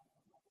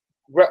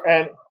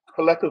 and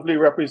collectively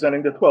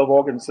representing the 12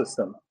 organ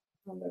system.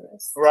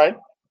 Right?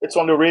 It's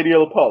on the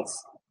radial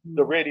pulse,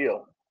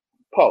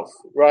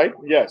 right?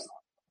 Yes.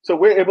 So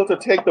we're able to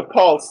take the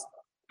pulse,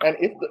 and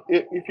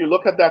if you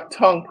look at that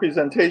tongue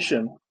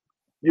presentation,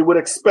 you would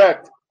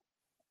expect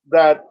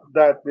that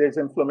there's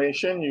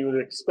inflammation. You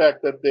would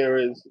expect that there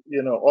is,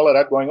 all of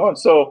that going on.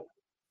 So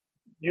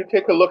you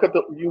take a look at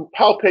you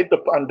palpate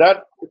and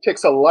that it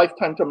takes a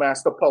lifetime to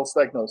master pulse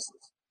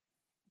diagnosis.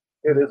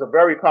 It is a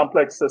very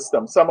complex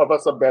system. Some of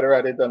us are better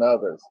at it than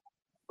others.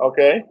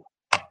 Okay?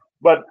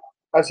 But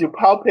as you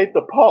palpate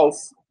the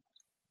pulse,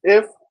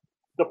 if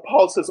the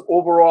pulse is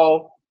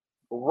overall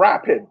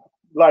rapid,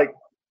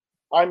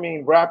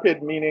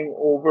 rapid meaning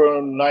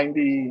over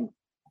 90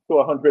 to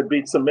 100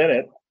 beats a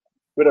minute,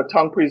 with a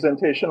tongue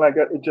presentation like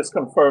that, it just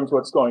confirms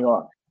what's going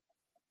on.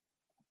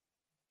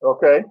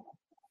 Okay?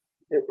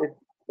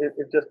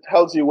 It just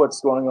tells you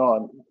what's going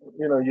on.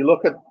 You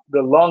look at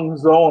the lung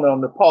zone on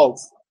the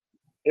pulse.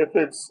 If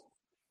it's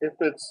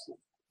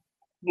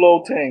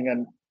floating,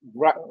 and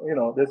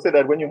they say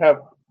that when you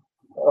have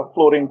a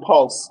floating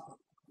pulse,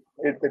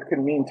 it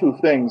can mean 2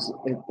 things.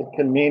 It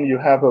can mean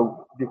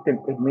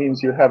it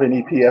means you have an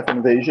EPF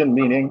invasion,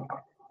 meaning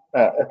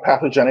a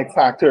pathogenic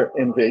factor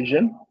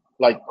invasion,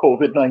 like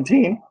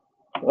COVID-19,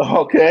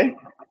 okay?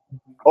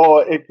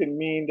 Or it can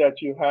mean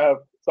that you have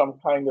some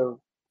kind of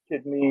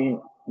kidney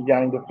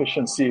yang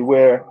deficiency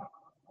where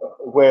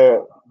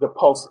the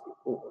pulse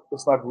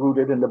is not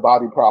rooted in the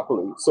body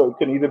properly. So it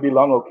can either be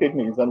lung or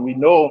kidneys. And we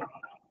know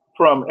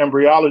from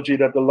embryology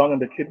that the lung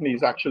and the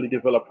kidneys actually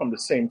develop from the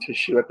same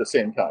tissue at the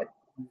same time,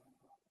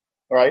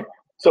 right?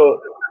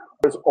 So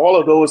there's all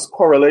of those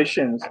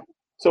correlations.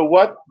 So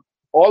what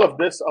all of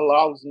this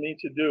allows me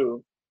to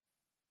do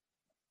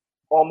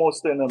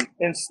almost in an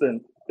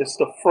instant is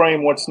to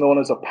frame what's known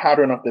as a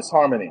pattern of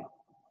disharmony.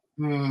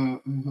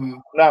 Mm-hmm.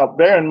 Now,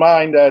 bear in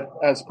mind that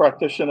as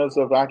practitioners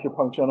of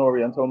acupuncture and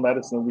oriental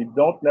medicine, we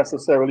don't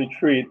necessarily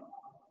treat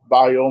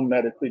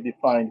biomedically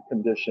defined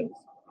conditions.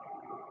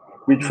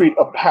 We treat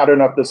a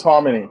pattern of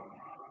disharmony.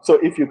 So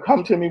if you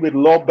come to me with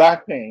low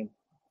back pain,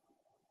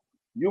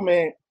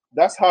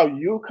 that's how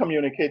you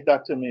communicate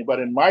that to me. But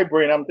in my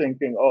brain, I'm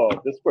thinking, oh,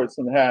 this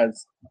person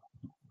has,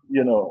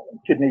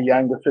 kidney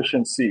yang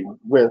deficiency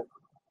with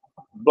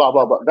blah,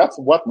 blah, blah. That's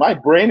what my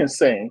brain is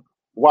saying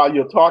while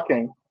you're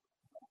talking.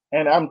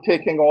 And I'm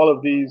taking all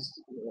of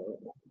these,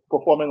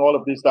 performing all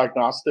of these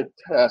diagnostic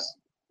tests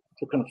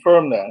to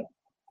confirm that.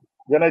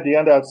 Then at the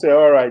end, I'd say,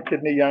 all right,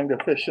 kidney yang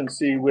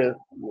deficiency with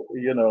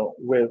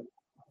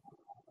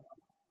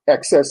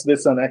excess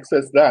this and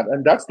excess that.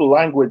 And that's the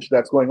language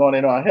that's going on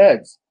in our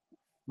heads.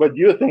 But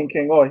you're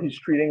thinking, oh, he's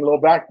treating low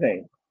back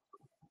pain.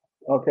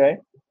 Okay?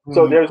 Mm-hmm.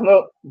 So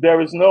there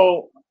is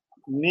no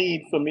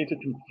need for me to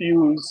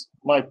confuse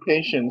my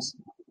patients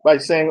by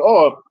saying,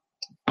 oh,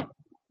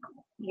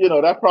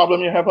 that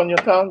problem you have on your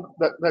tongue,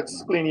 that's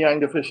spleen yang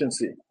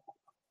deficiency.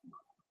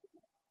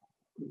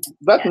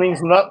 That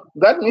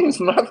means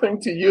nothing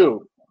to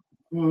you.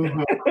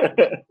 Mm-hmm.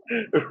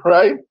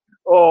 Right?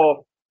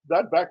 Or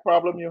that back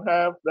problem you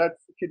have, that's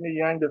kidney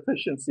yang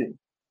deficiency.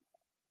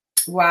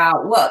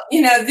 Wow. Well,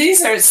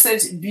 these are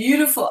such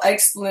beautiful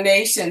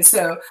explanations.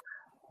 So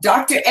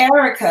Dr.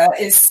 Erica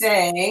is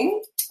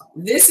saying,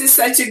 this is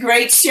such a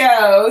great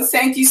show.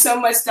 Thank you so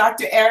much,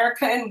 Dr.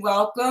 Erica, and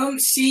welcome.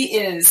 She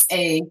is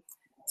a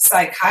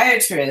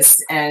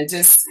psychiatrist and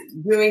just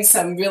doing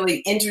some really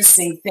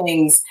interesting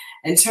things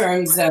in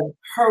terms of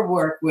her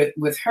work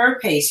with her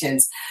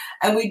patients.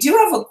 And we do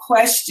have a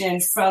question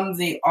from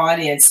the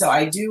audience. So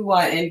I do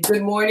want, and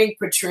good morning,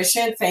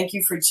 Patricia. Thank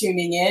you for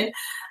tuning in.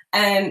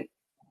 And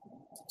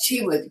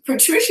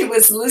Patricia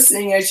was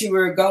listening as you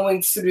were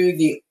going through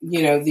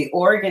the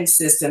organ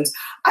systems.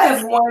 I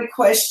have one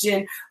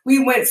question.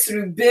 We went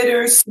through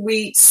bitter,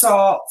 sweet,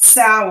 salt,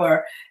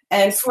 sour.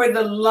 And for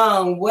the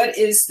lung, what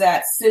is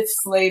that fifth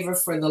flavor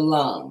for the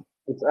lung?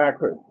 It's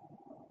acrid.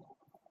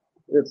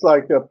 It's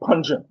like a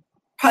pungent.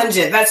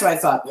 Pungent, that's what I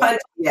thought.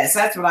 Pungent, yes,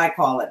 that's what I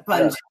call it.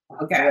 Pungent. Yeah.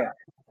 Okay. Yeah.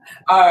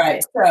 All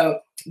right. So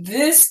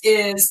this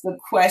is the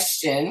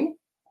question.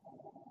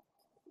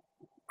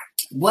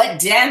 What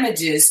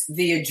damages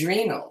the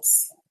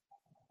adrenals?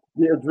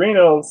 The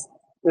adrenals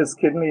is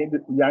kidney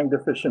yang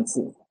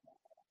deficiency.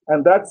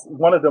 And that's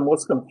one of the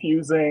most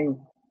confusing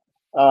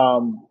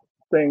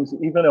things,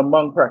 even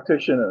among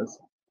practitioners,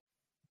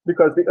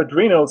 because the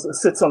adrenals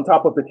sits on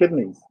top of the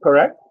kidneys,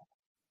 correct?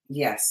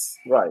 Yes.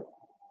 Right.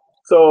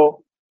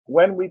 So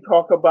when we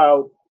talk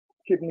about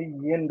kidney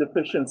yin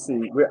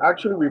deficiency, we're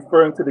actually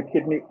referring to the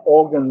kidney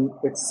organ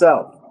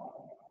itself.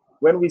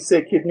 When we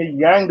say kidney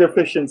yang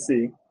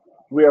deficiency,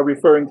 we are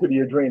referring to the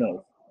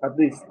adrenals. At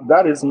least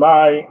that is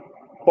my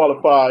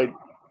qualified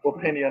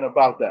opinion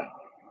about that,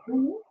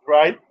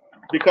 right?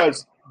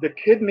 Because the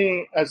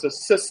kidney as a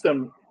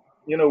system,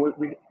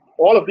 we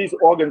all of these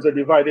organs are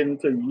divided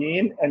into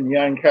yin and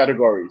yang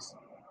categories.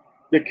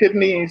 The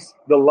kidneys,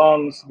 the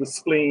lungs, the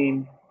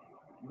spleen,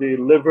 the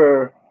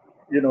liver,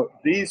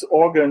 these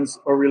organs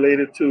are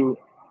related to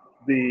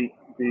the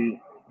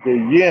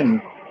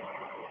yin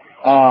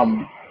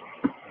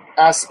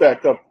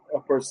aspect of a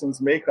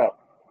person's makeup.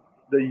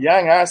 The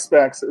yang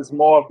aspects is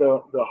more of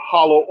the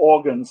hollow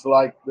organs,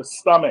 like the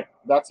stomach.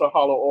 That's a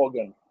hollow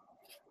organ.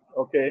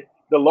 Okay.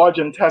 The large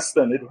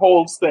intestine, it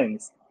holds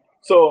things.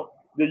 So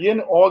the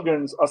yin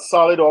organs are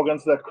solid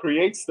organs that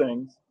creates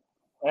things,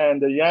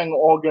 and the yang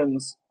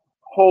organs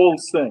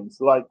holds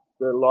things, like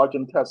the large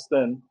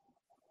intestine,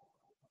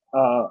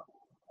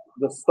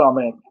 the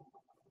stomach.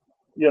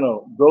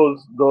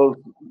 Those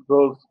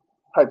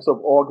types of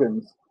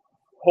organs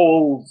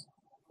holds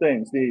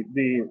things.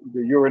 The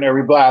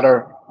urinary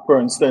bladder, for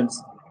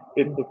instance,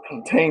 it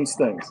contains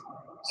things.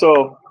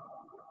 So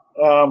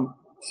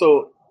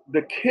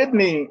the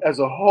kidney as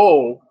a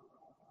whole,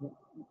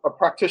 a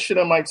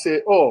practitioner might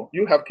say, "Oh,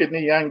 you have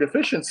kidney yang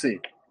deficiency,"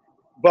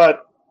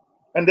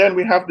 and then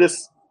we have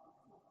this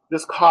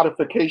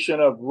codification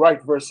of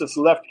right versus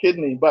left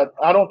kidney. But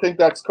I don't think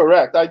that's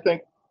correct. I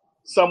think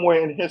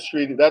somewhere in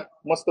history that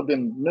must have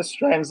been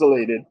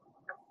mistranslated.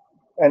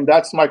 And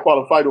that's my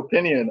qualified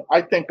opinion.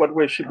 I think what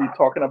we should be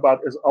talking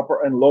about is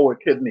upper and lower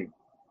kidney.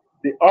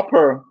 The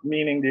upper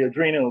meaning the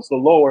adrenals, the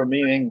lower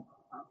meaning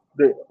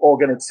the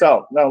organ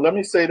itself. Now, let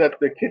me say that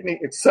the kidney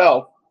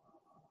itself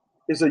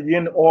is a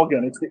yin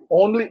organ. It's the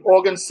only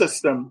organ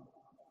system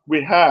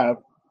we have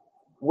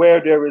where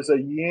there is a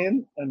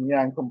yin and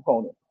yang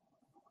component.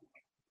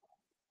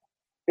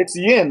 It's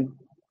yin,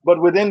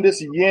 but within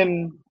this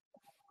yin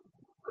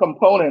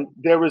component,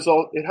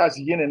 it has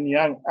yin and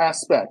yang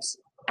aspects.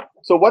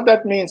 So what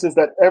that means is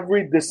that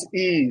every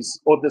dis-ease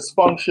or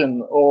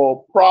dysfunction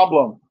or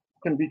problem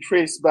can be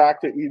traced back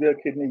to either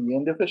kidney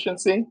yin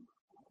deficiency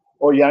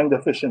or yang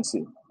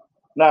deficiency.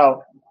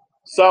 Now,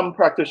 some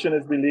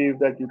practitioners believe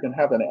that you can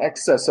have an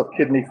excess of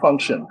kidney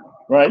function,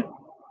 right?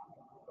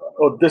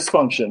 Or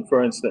dysfunction,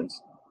 for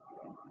instance.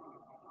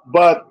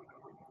 But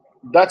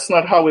that's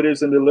not how it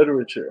is in the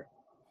literature.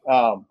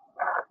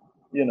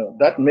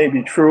 That may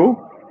be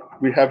true.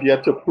 We have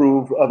yet to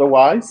prove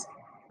otherwise,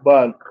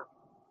 but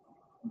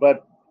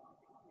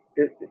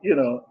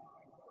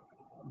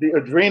the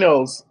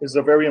adrenals is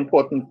a very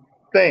important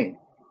thing.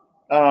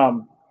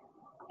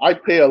 I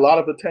pay a lot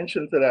of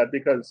attention to that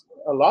because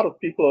a lot of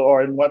people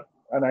are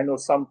and I know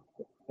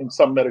in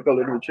some medical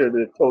literature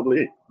they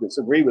totally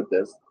disagree with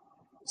this.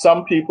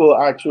 Some people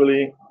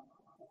actually,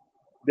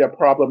 their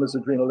problem is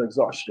adrenal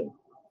exhaustion.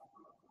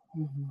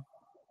 Mm-hmm.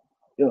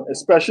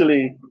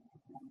 Especially,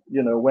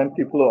 when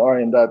people are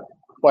in that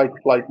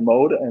fight-flight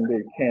mode and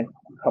they can't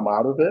come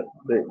out of it.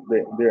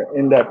 They're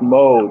in that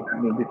mode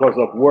because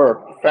of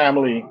work,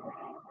 family,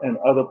 and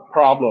other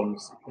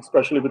problems,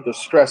 especially with the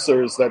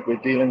stressors that we're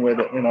dealing with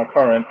in our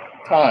current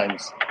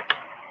times.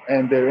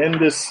 And they're in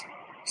this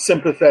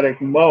sympathetic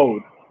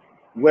mode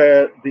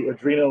where the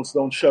adrenals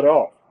don't shut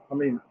off. I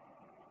mean,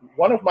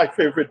 one of my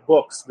favorite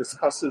books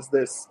discusses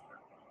this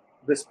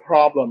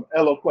problem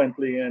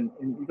eloquently and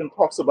even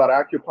talks about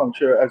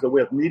acupuncture as a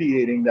way of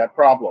mediating that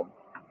problem,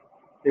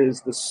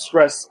 is The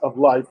Stress of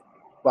Life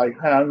by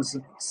Hans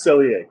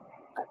Selye.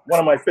 One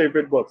of my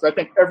favorite books. I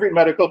think every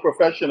medical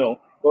professional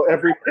or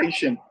every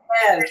patient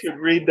should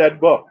read that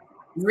book.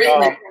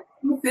 Written in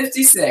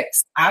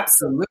 1956.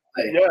 Absolutely.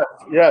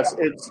 Yes.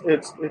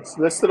 It's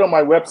listed on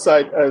my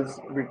website as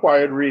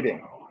required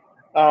reading.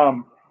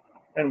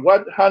 And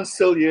what Hans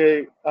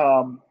Selye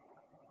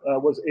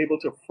was able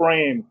to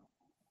frame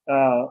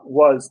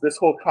was this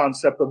whole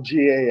concept of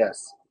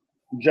GAS,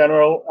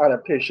 general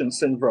adaptation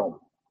syndrome.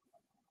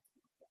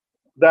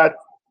 That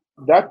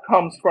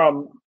comes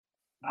from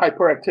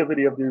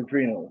hyperactivity of the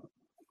adrenal,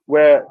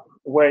 where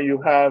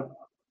you have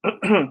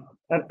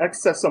an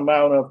excess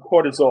amount of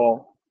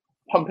cortisol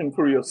pumping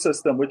through your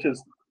system, which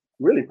is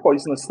really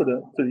poisonous to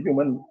the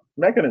human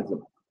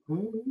mechanism,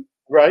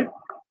 right?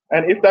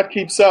 And if that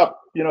keeps up,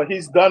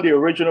 he's done the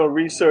original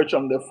research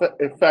on the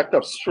effect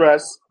of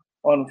stress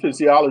on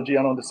physiology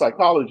and on the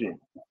psychology.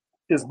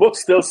 His book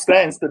still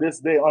stands to this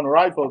day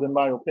unrivaled, in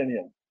my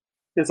opinion.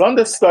 His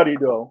understudy,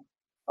 though,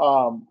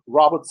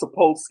 Robert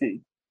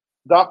Sapolsky,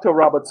 Dr.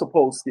 Robert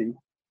Sapolsky,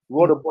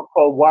 wrote a book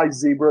called Why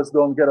Zebras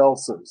Don't Get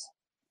Ulcers.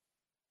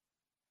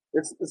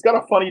 It's got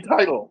a funny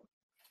title,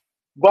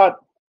 but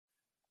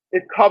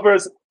it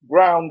covers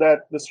ground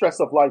that the stress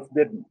of life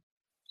didn't.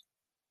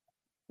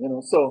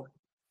 So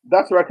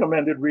that's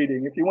recommended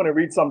reading. If you want to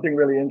read something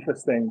really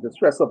interesting, The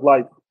Stress of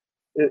Life,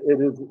 it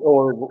is,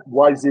 or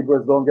Why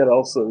Zebras Don't Get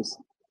Ulcers.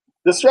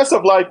 The stress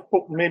of life,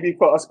 maybe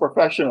for us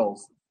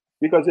professionals,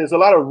 because there's a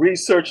lot of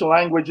research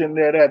language in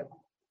there that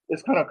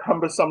is kind of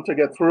cumbersome to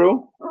get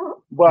through.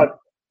 But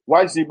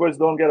Why Zebras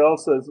Don't Get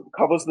Ulcers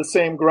covers the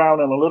same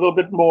ground and a little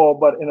bit more,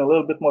 but in a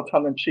little bit more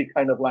tongue-in-cheek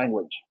kind of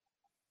language.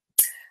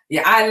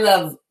 Yeah, I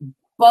love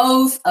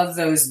both of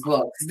those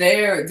books.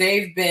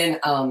 They've been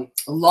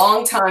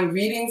long time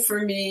reading for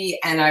me,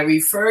 and I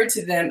refer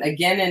to them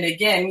again and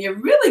again. You're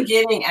really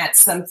getting at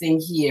something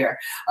here.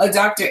 Oh,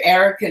 Dr.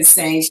 Erica is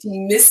saying she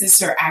misses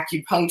her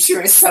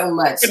acupuncturist so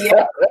much.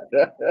 Yeah,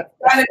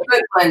 got a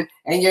good one,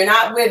 and you're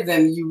not with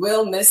them. You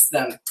will miss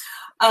them.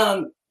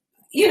 One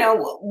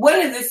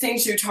of the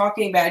things you're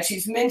talking about,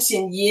 you've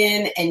mentioned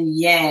yin and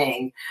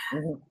yang.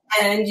 Mm-hmm.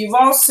 And you've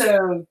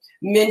also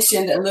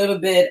mentioned a little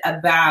bit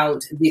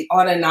about the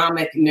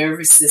autonomic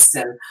nervous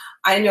system.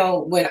 I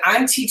know when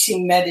I'm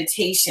teaching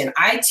meditation,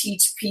 I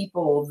teach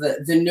people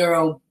the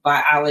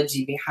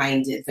neurobiology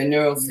behind it, the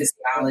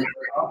neurophysiology.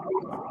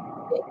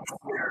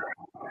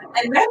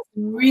 And that's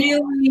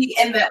really,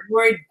 and that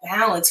word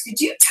balance,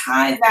 could you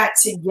tie that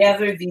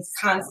together, these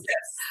concepts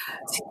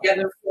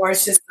together for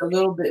us just a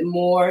little bit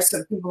more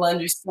so people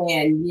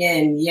understand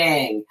yin,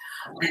 yang,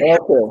 and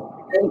to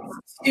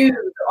the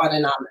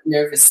autonomic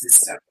nervous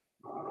system?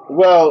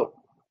 Well,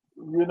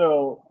 we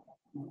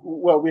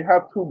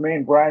have two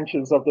main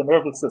branches of the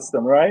nervous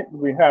system, right?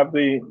 We have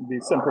the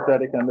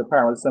sympathetic and the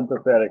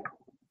parasympathetic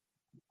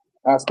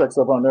aspects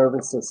of our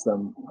nervous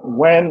system.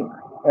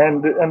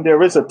 And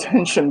there is a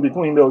tension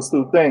between those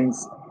two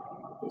things,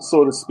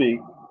 so to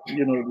speak.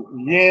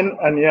 Yin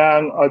and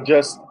yang are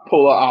just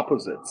polar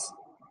opposites.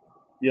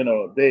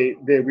 They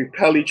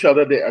repel each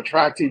other, they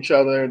attract each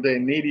other, they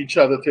need each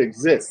other to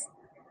exist.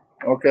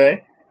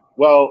 Okay?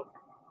 Well,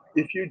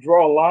 if you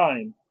draw a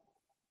line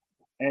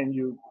and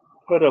you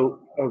put a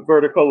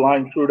vertical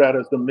line through that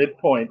as the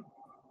midpoint,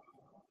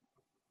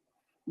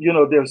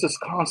 there's this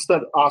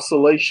constant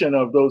oscillation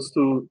of those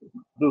two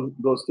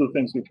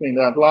things between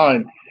that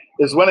line.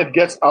 Is when it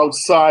gets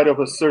outside of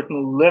a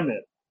certain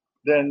limit,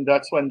 then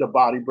that's when the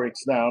body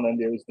breaks down and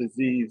there's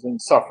disease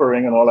and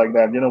suffering and all like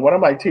that. One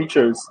of my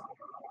teachers,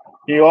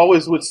 he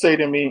always would say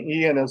to me,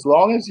 Ian, as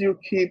long as you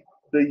keep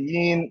the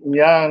yin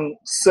yang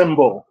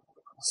symbol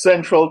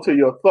central to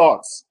your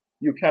thoughts,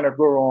 you cannot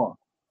go wrong.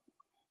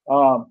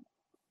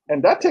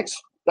 And that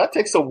takes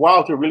a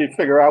while to really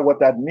figure out what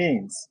that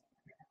means.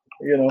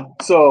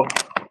 So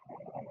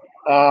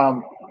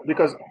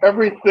because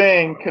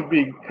everything can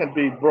be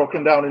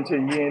broken down into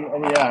yin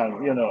and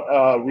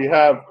yang. We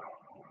have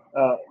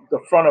the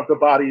front of the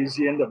body is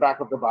yin, the back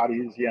of the body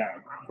is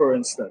yang, for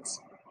instance.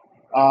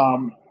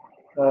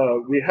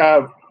 We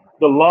have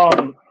the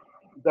lung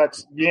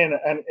that's yin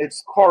and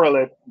its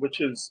correlate,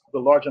 which is the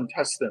large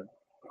intestine.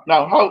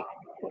 Now,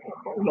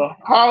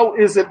 how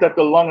is it that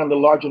the lung and the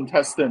large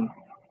intestine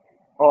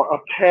are a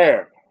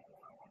pair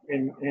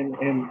in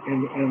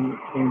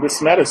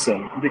this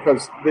medicine?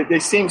 Because they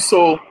seem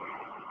so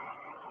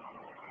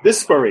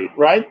disparate,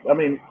 right? I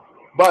mean,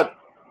 but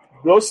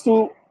those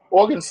two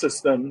organ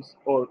systems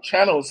or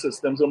channel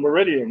systems or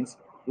meridians,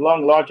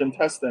 lung, large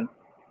intestine,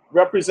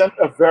 represent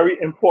a very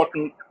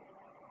important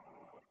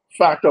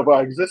fact of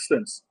our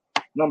existence.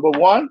 Number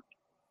one,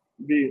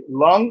 the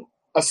lung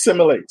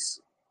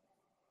assimilates.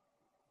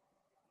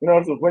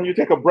 When you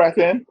take a breath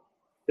in,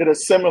 it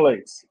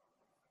assimilates.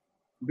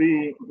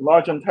 The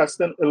large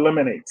intestine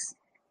eliminates.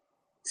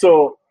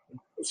 So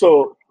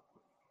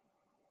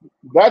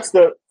that's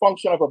the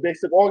function of a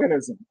basic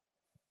organism,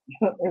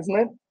 isn't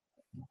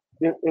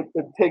it?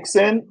 It takes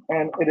in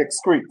and it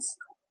excretes.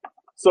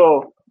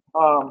 So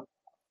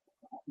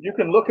you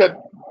can look at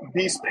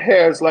these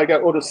pairs like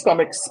or the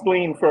stomach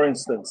spleen, for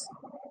instance.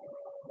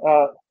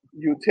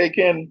 You take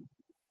in,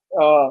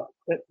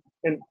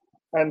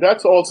 and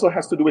that also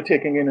has to do with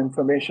taking in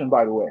information,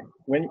 by the way.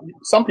 When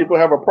some people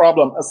have a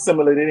problem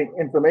assimilating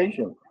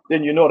information,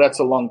 then that's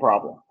a lung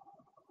problem.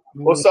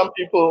 Mm-hmm. Or some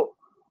people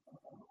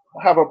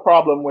have a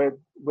problem with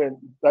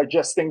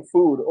digesting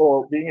food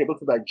or being able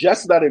to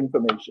digest that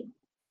information.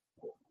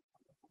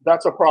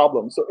 That's a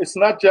problem. So it's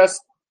not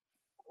just,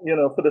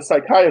 for the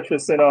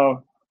psychiatrists in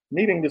our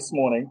meeting this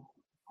morning,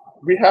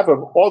 we have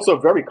also a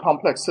very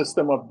complex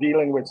system of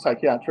dealing with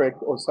psychiatric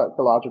or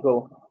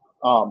psychological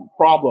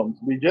problems.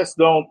 We just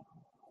don't.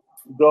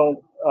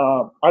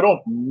 I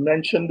don't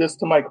mention this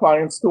to my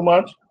clients too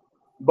much,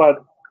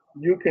 but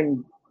you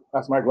can,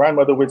 as my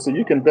grandmother would say,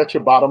 you can bet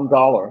your bottom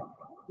dollar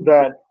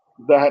that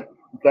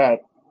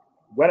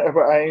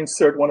whenever I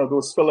insert one of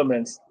those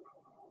filaments,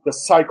 the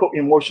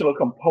psycho-emotional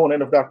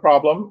component of that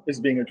problem is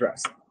being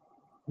addressed.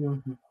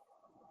 Mm-hmm.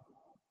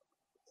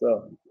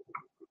 So.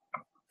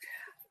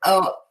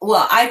 Oh,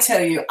 well, I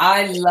tell you,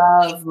 I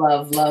love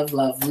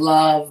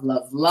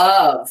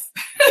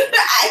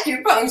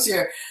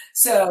acupuncture.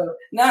 So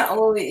not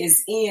only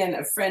is Ian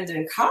a friend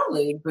and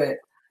colleague, but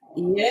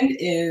Ian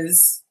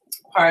is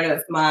part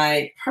of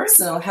my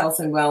personal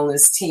health and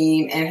wellness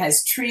team and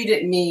has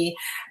treated me.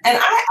 And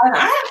I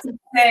have to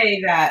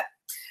say that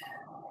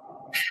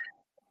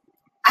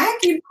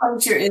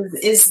acupuncture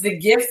is the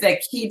gift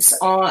that keeps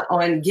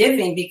on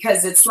giving,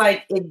 because it's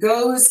like it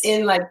goes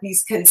in like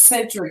these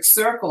concentric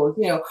circles.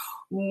 You know,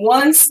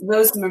 once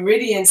those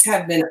meridians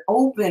have been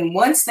open,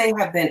 once they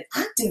have been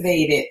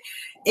activated,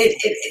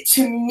 it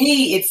to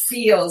me it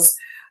feels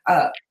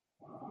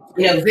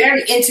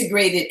very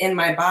integrated in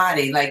my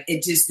body. Like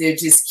it just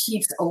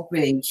keeps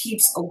opening,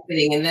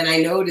 and then I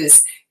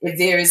notice if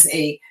there's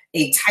a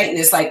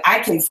tightness, like I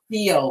can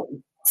feel.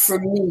 For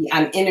me,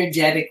 I'm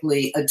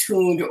energetically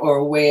attuned or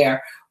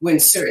aware when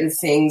certain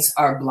things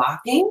are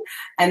blocking.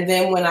 And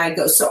then when I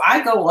go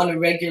on a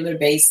regular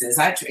basis.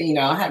 I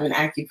have an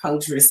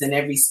acupuncturist in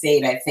every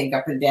state, I think,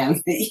 up and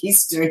down the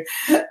eastern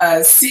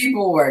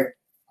seaboard.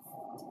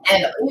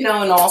 And,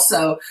 and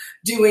also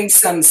doing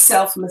some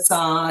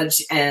self-massage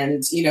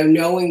and,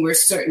 knowing where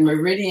certain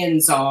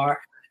meridians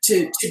are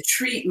to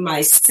treat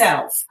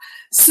myself.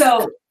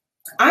 So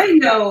I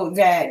know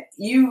that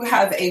you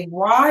have a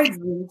wide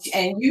reach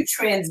and you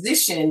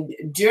transitioned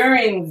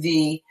during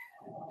the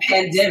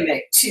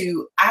pandemic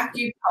to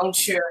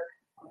acupuncture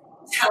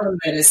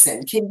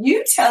telemedicine. Can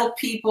you tell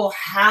people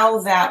how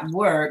that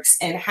works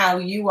and how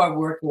you are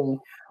working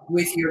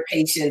with your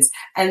patients?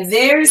 And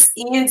there's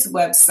Ian's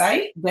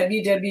website,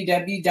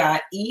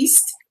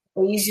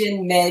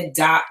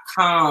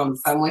 www.eastasianmed.com.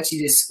 So I want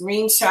you to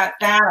screenshot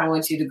that. I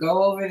want you to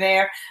go over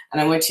there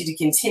and I want you to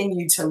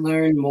continue to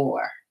learn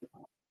more.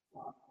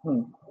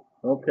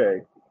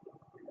 Okay.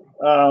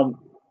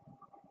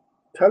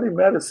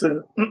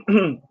 Telemedicine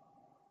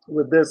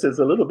with this is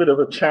a little bit of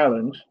a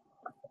challenge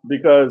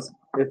because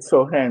it's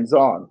so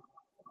hands-on.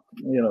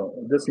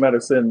 This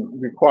medicine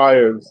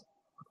requires,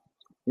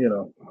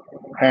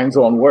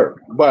 hands-on work.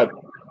 But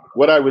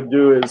what I would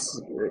do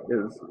is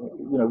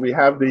we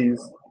have these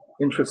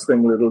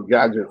interesting little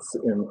gadgets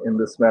in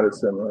this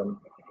medicine, and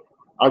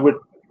I would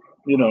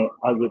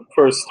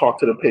first talk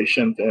to the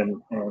patient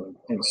and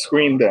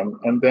screen them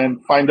and then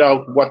find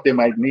out what they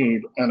might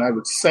need. And I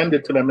would send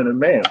it to them in the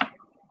mail,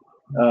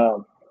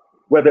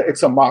 whether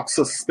it's a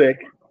moxa stick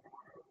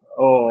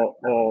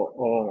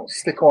or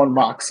stick-on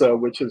moxa,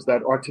 which is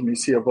that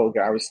Artemisia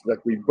vulgaris that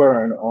we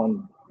burn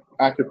on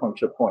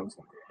acupuncture points.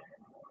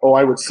 Or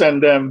I would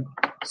send them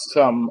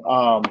some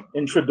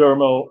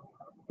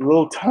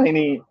little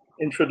tiny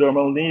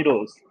intradermal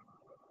needles.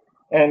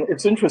 And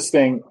it's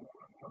interesting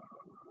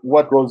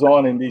what goes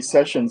on in these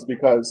sessions,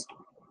 because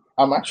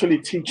I'm actually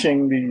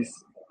teaching these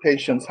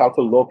patients how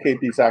to locate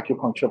these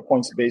acupuncture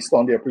points based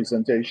on their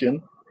presentation,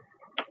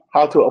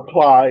 how to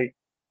apply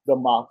the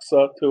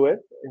moxa to it,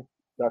 if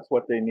that's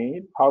what they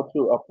need, how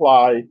to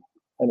apply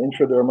an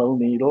intradermal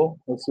needle.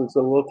 This is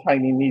a little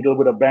tiny needle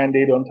with a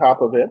Band-Aid on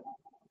top of it,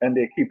 and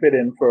they keep it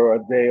in for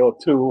a day or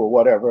two or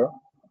whatever,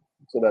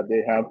 so that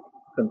they have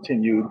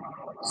continued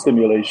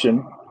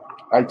stimulation.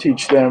 I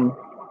teach them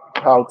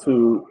how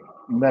to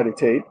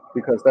meditate,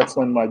 because that's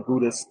when my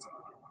Buddhist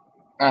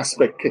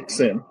aspect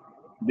kicks in,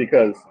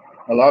 because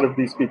a lot of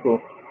these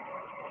people,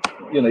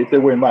 if they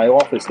were in my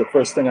office, the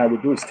first thing I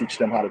would do is teach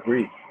them how to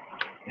breathe.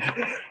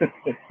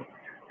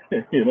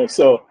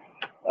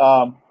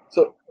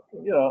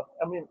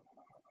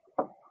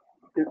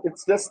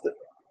 It's just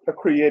a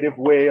creative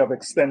way of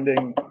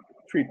extending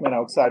treatment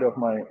outside of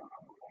my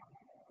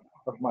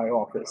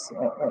office.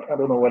 I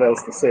don't know what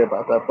else to say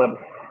about that, but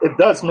it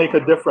does make a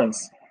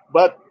difference.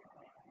 But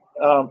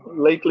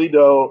lately,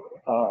 though,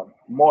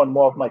 more and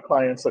more of my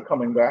clients are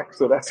coming back,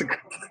 so that's a good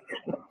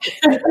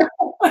thing.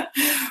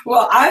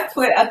 Well, I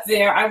put up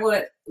there, I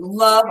would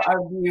love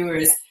our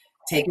viewers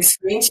take a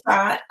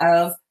screenshot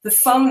of the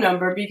phone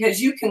number, because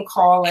you can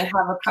call and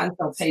have a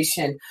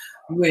consultation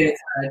with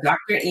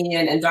Dr.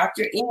 Ian, and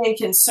Dr. Ian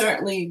can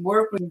certainly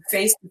work with you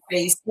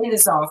face-to-face in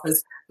his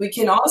office. We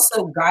can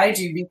also guide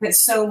you,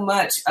 because so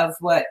much of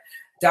what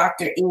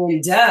Dr.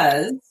 Ian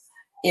does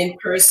in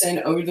person,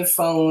 over the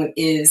phone,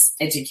 is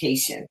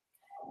education.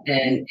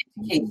 And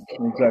education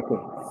exactly.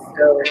 is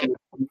so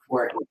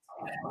important.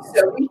 So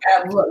we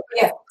have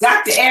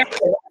Dr. Erica,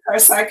 our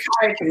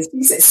psychiatrist.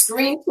 He said,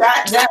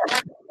 screenshot that.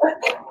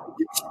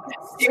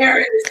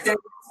 Sharon said, this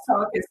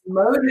talk has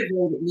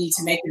motivated me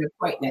to make an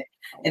appointment.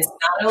 It's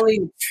not only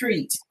a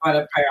treat, but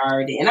a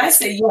priority. And I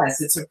say, yes,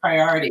 it's a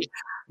priority.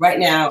 Right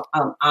now,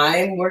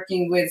 I'm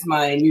working with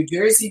my New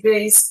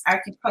Jersey-based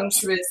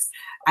acupuncturist,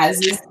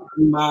 as is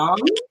my mom,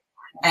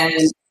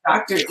 and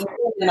Dr. Ian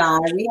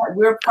and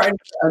we're part of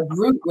a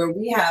group where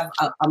we have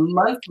a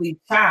monthly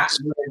chat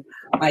with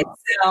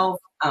myself,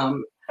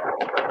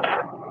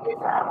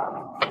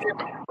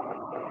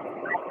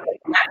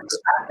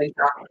 naturopathic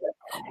doctor.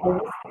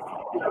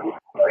 And this is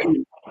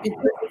important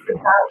because it's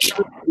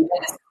about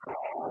medicine.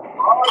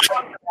 All of us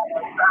that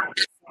are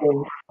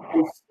practicing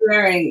and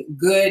sharing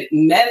good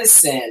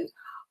medicine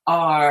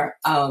are,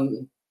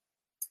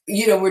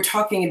 we're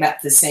talking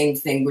about the same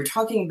thing. We're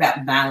talking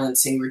about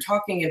balancing. We're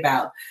talking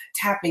about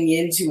tapping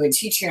into and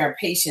teaching our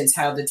patients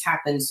how to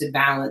tap into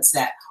balance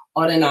that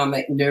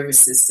autonomic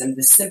nervous system,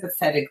 the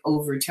sympathetic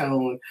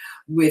overtone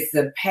with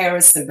the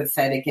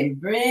parasympathetic,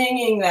 and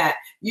bringing that.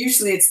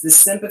 Usually it's the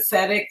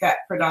sympathetic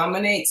that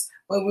predominates,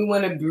 but we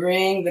want to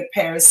bring the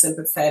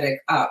parasympathetic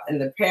up. And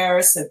the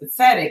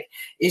parasympathetic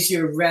is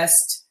your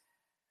rest,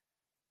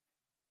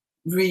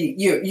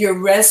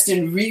 your rest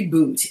and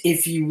reboot,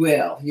 if you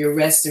will, your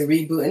rest and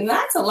reboot. And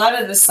that's a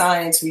lot of the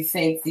science. We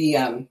think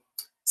the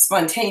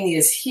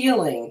spontaneous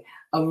healing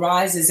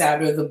arises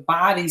out of the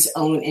body's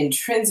own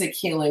intrinsic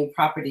healing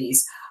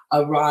properties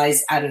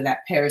arise out of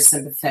that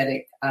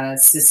parasympathetic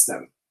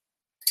system.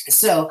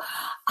 So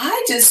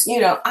I just,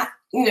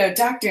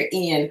 Dr.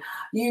 Ian,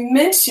 you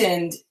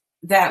mentioned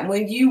that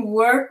when you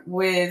work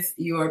with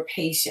your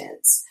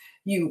patients,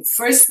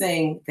 first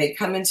thing, they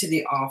come into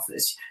the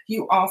office,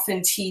 you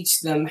often teach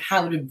them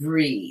how to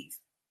breathe.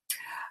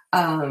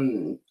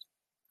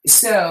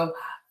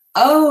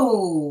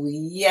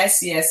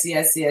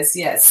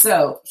 Yes.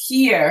 So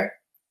here,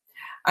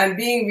 I'm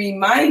being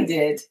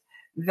reminded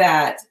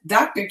that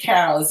Dr.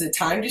 Carol, is it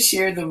time to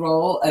share the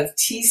role of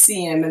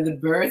TCM in the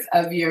birth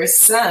of your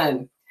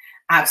son?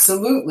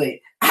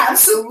 Absolutely.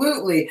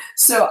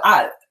 So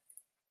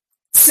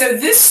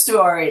this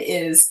story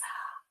is,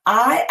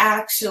 I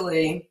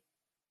actually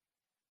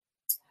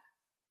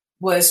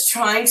was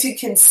trying to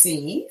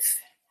conceive,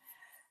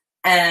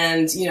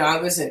 and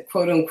I was a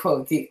quote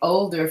unquote the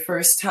older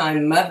first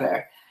time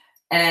mother,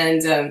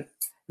 and the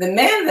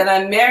man that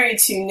I'm married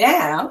to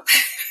now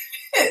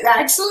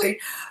actually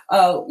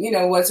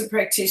was a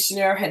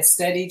practitioner, had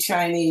studied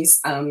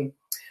Chinese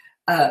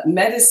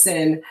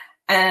medicine,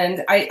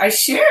 and I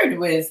shared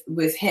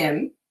with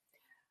him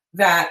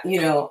that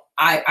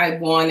I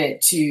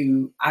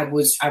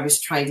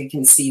was trying to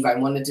conceive. I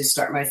wanted to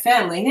start my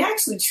family, and he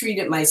actually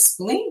treated my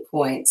spleen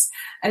points.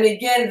 And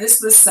again, this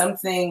was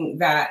something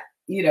that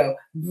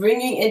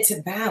bringing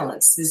into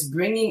balance,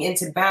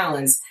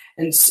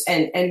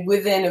 and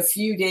within a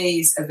few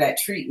days of that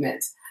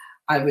treatment,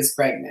 I was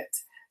pregnant.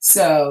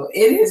 So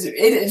it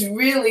has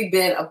really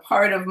been a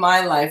part of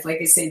my life, like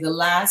I say, the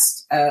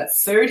last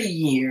 30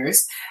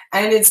 years,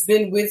 and it's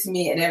been with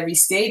me at every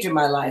stage of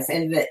my life.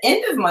 And the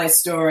end of my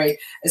story,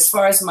 as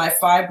far as my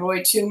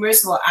fibroid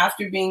tumors, well,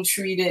 after being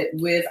treated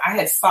with, I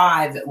had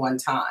 5 at one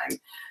time.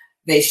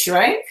 They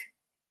shrank,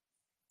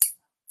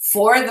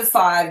 4 of the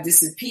 5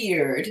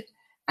 disappeared,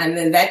 and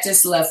then that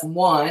just left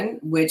 1,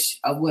 which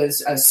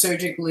was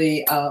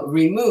surgically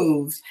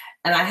removed,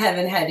 and I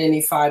haven't had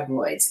any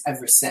fibroids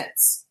ever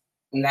since.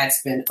 And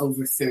that's been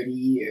over 30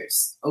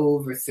 years,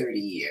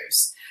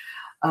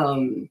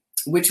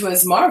 which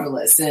was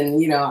marvelous.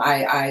 And,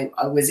 I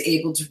was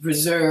able to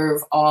preserve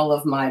all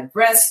of my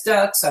breast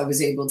ducts. I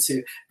was able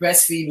to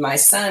breastfeed my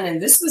son.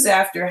 And this was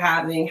after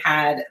having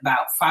had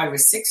about 5 or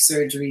 6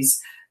 surgeries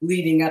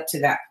leading up to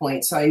that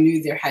point. So I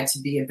knew there had to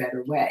be a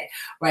better way.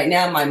 Right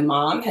now, my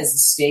mom has a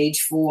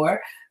stage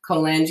 4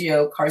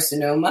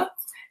 cholangiocarcinoma.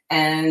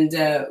 And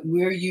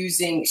we're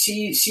using,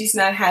 she's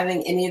not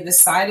having any of the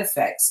side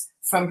effects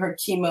from her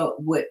chemo,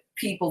 what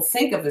people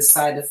think of as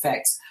side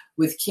effects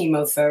with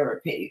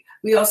chemotherapy.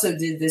 We also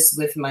did this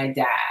with my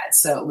dad.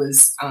 So it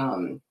was,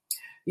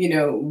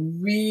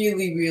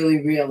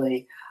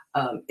 really,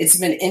 it's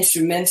been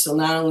instrumental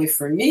not only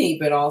for me,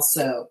 but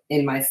also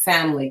in my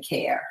family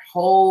care.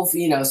 So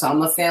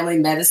I'm a family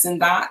medicine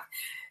doc.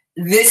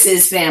 This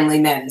is family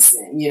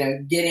medicine,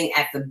 getting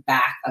at the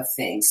back of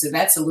things. So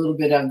that's a little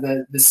bit of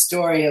the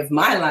story of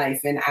my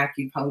life in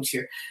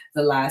acupuncture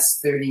the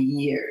last 30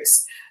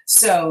 years.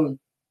 So,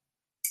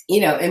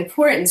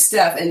 important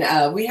stuff.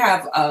 And we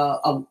have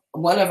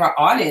one of our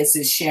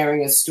audiences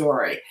sharing a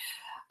story.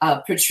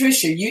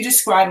 Patricia, you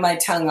described my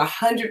tongue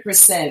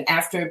 100%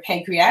 after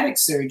pancreatic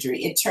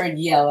surgery. It turned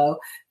yellow,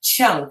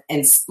 chunked,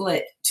 and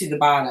split to the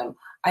bottom.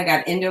 I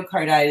got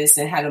endocarditis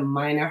and had a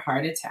minor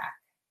heart attack.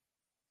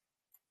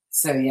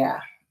 So,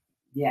 yeah.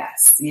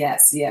 Yes.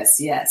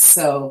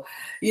 So,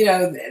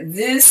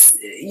 this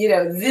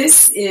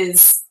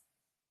is,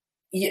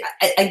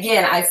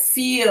 again, I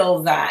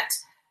feel that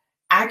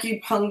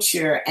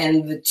acupuncture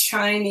and the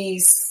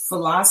Chinese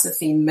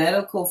philosophy,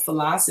 medical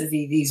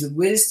philosophy, these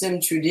wisdom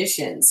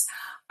traditions,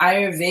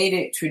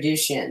 Ayurvedic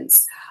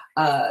traditions,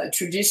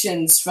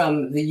 traditions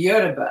from the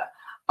Yoruba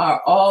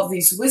are all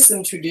these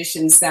wisdom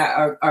traditions that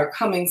are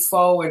coming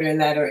forward and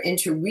that are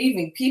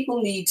interweaving.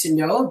 People need to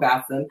know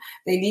about them.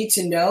 They need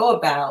to know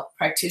about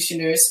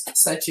practitioners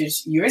such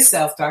as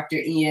yourself, Dr.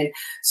 Ian,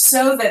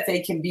 so that they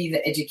can be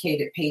the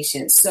educated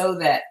patient, so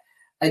that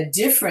a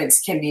difference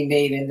can be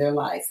made in their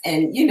life.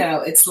 And,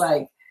 it's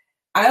like,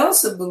 I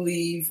also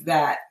believe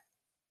that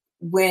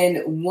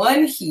when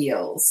one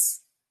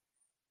heals,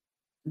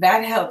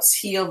 that helps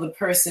heal the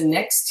person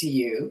next to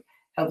you,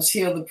 helps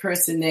heal the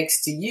person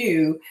next to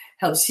you,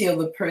 helps heal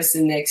the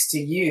person next to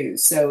you.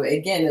 So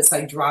again, it's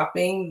like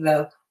dropping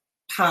the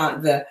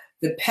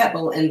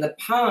pebble in the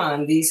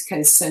pond, these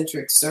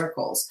concentric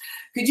circles.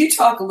 Could you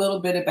talk a little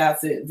bit about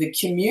the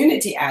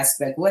community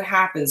aspect? What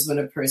happens when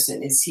a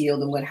person is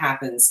healed, and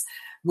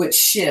what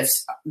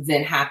shifts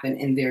then happen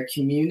in their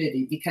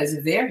community because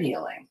of their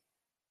healing?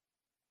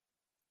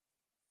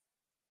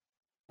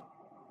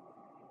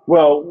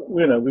 Well,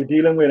 we're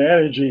dealing with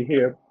energy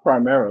here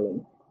primarily.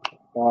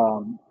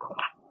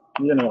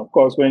 Of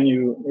course, when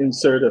you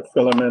insert a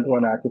filament or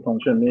an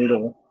acupuncture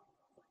needle,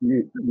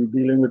 you're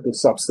dealing with the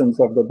substance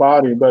of the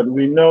body. But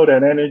we know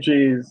that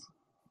energy is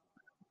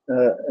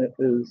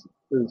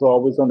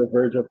always on the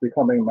verge of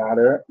becoming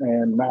matter,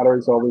 and matter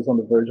is always on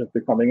the verge of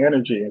becoming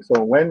energy. And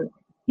so when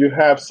you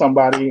have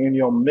somebody in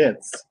your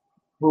midst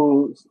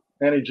whose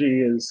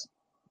energy is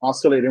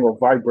oscillating or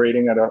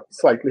vibrating at a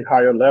slightly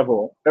higher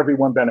level,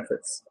 everyone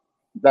benefits.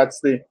 That's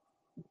the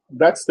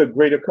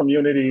greater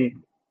community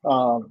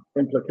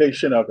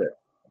implication of it.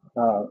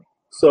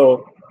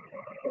 So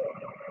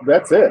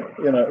that's it.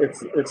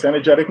 It's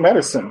energetic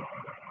medicine,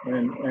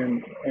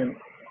 and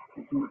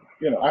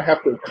I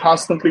have to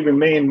constantly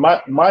remain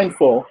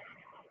mindful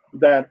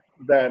that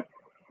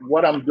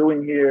what I'm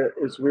doing here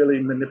is really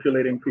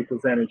manipulating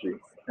people's energies,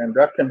 and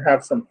that can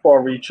have some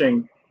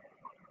far-reaching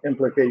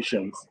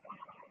implications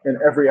in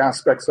every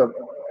aspect of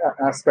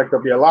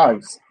their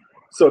lives.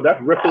 So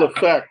that ripple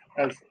effect,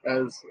 as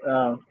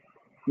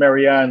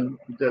Marianne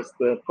just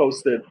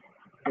posted,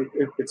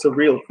 it's a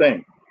real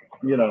thing.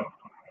 Be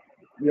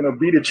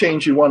the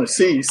change you want to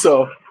see.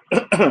 So,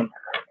 and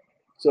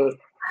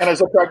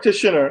as a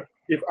practitioner,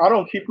 if I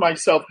don't keep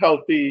myself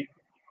healthy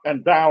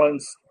and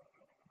balanced,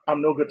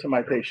 I'm no good to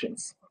my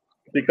patients,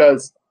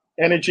 because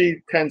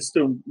energy tends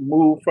to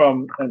move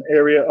from an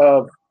area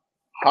of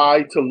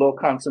high to low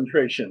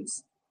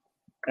concentrations.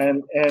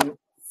 And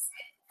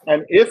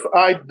if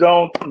I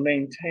don't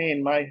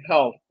maintain my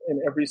health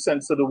in every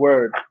sense of the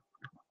word,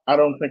 I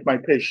don't think my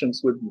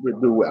patients would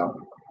do well,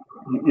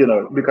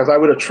 because I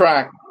would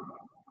attract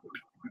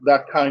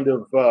that kind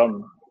of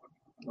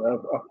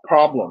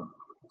problem.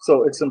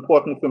 So it's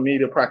important for me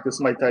to practice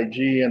my Tai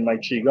Chi and my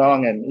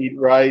Qigong and eat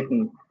right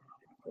and,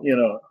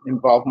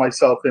 involve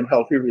myself in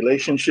healthy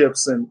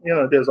relationships. And,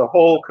 there's a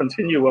whole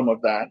continuum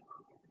of that.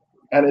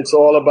 And it's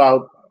all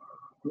about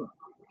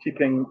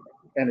keeping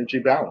energy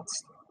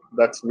balanced.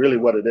 That's really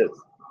what it is.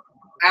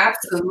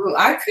 Absolutely.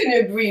 I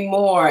couldn't agree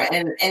more.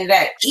 And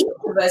that each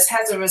of us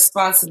has a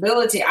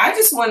responsibility. I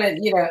just want us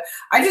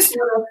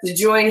to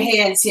join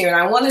hands here. And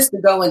I want us to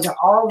go into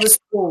all the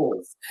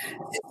schools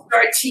to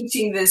start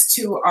teaching this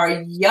to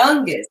our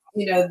youngest,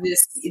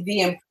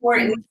 the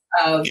importance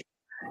of,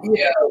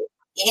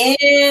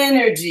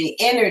 energy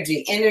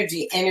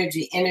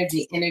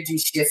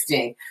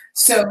shifting.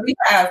 So we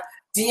have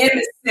DM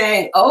is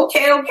saying,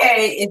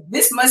 okay,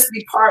 this must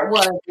be part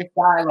one of this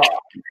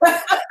dialogue.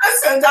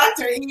 So,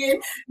 Dr.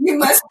 Ian, you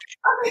must be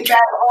coming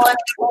back on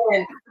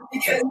in,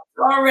 because it's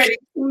already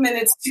 2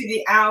 minutes to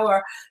the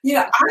hour.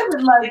 I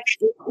would like,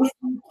 if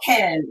you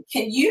can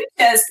you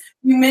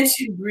you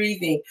mentioned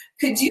breathing.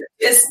 Could you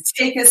just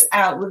take us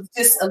out with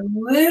just a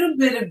little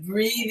bit of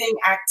breathing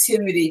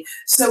activity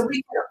so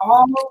we can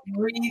all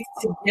breathe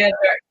together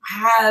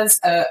as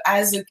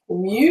a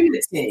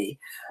community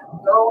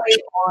going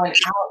on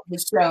out the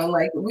show?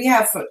 Like we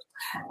have for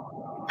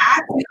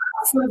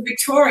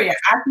Victoria,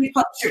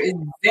 acupuncture is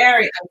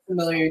very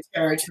unfamiliar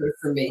territory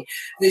for me.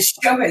 This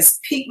show has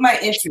piqued my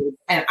interest,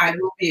 and I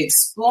will be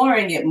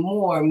exploring it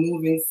more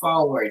moving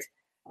forward.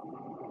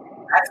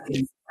 That's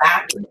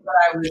exactly what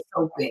I was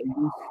hoping.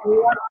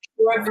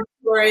 Before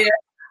Victoria,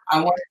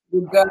 I want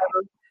you to go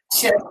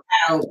check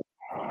out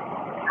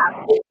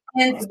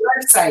Ian's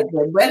website.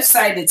 The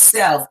website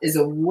itself is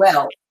a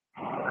wealth.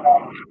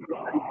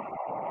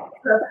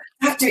 So,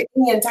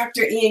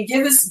 Dr. Ian,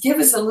 give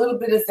us a little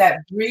bit of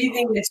that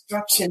breathing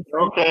instruction.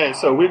 Okay,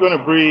 so we're going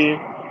to breathe,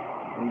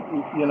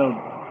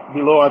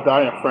 below our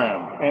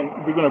diaphragm, and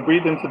we're going to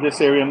breathe into this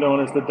area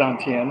known as the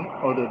dantian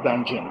or the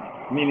danjin,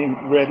 meaning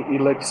red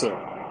elixir.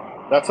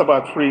 That's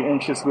about 3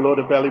 inches below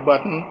the belly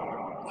button,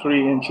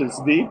 3 inches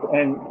deep,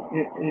 and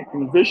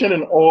envision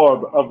an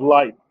orb of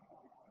light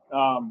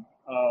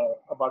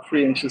about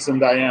 3 inches in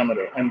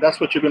diameter, and that's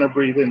what you're going to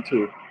breathe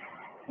into.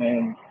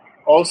 And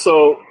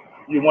also,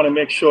 you want to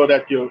make sure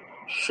that your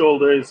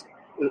shoulder is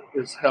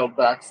held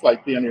back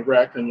slightly and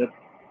erect, and your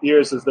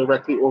ears is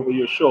directly over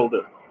your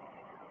shoulder.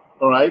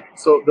 All right?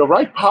 So the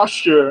right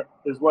posture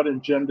is what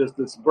engenders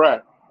this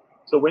breath.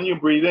 So when you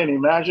breathe in,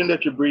 imagine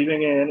that you're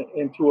breathing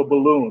into a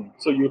balloon.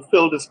 So you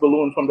fill this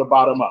balloon from the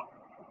bottom up.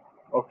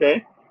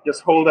 Okay?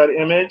 Just hold that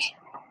image,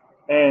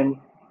 and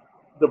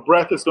the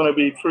breath is going to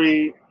be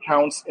 3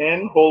 counts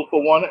in, hold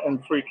for 1,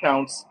 and 3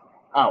 counts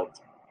out.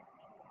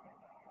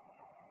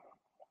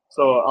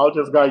 So I'll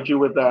just guide you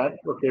with that.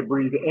 Okay,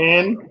 breathe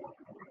in,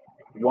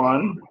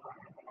 1,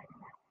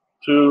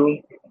 2,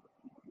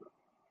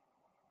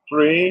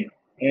 3,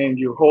 and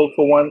you hold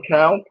for 1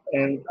 count,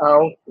 and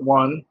out,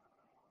 1,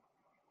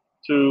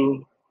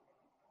 2,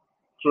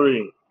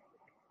 3.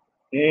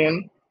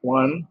 In,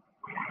 1,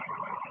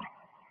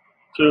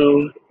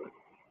 2,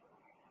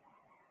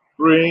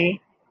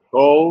 3,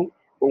 hold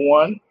for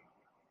 1,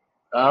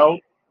 out,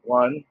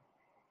 1,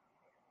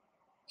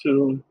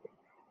 2,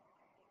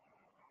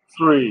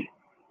 3.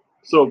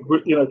 So,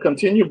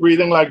 continue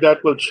breathing like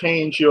that will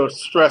change your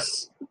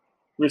stress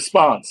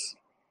response.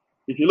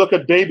 If you look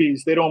at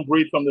babies, they don't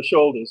breathe from the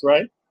shoulders,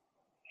 right?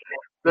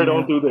 They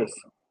don't do this.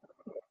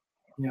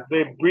 Yeah.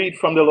 They breathe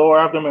from the lower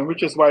abdomen,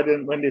 which is why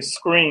when they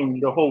scream,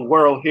 the whole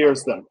world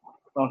hears them.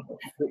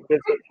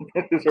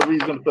 There's a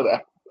reason for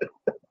that.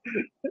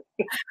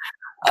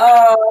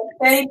 Oh,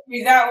 thank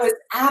you. That was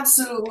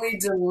absolutely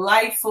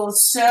delightful.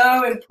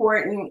 So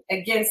important,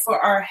 again, for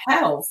our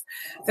health,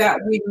 that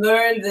we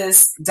learn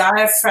this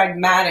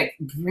diaphragmatic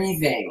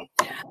breathing.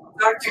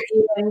 Dr.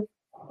 Ian,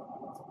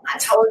 I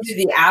told you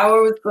the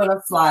hour was going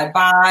to fly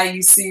by.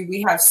 You see,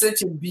 we have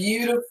such a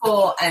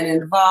beautiful and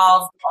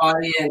involved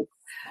audience.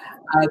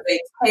 They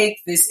take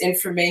this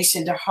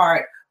information to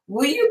heart.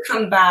 Will you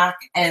come back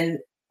and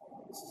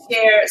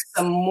share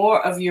some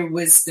more of your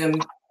wisdom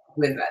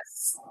with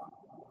us?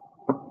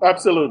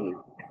 Absolutely.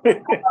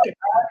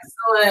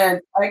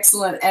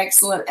 Excellent.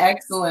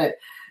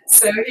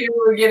 So here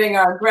we're getting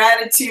our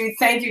gratitude.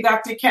 Thank you,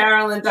 Dr.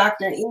 Carol and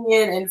Dr.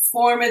 Ian.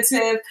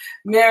 Informative.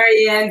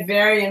 Marianne,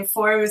 very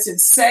informative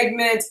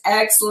segment.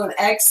 Excellent.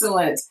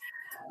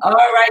 All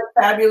right,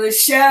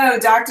 fabulous show.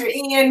 Dr.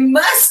 Ian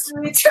must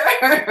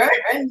return.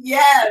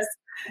 Yes.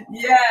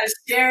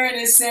 Sharon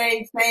is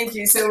saying thank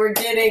you. So we're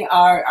getting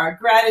our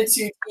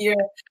gratitude here.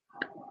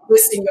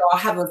 Listen, y'all,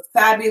 have a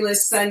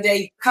fabulous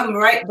Sunday. Come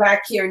right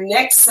back here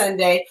next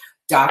Sunday.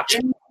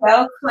 Dr.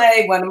 Michelle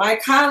Clay, one of my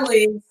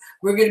colleagues,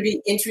 we're going to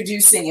be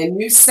introducing a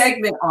new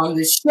segment on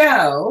the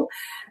show.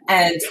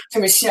 And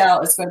Dr.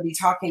 Michelle is going to be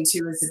talking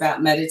to us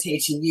about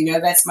meditation. You know,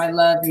 that's my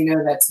love. You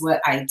know, that's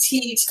what I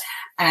teach.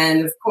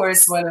 And of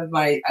course, one of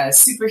my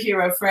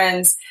superhero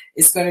friends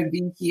is going to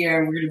be here,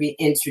 and we're going to be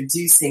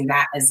introducing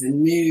that as a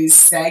new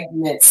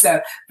segment.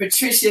 So,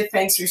 Patricia,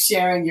 thanks for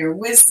sharing your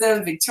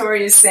wisdom.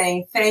 Victoria's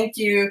saying thank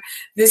you.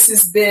 This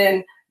has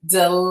been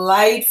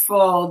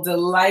delightful.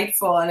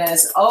 And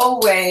as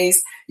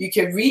always, you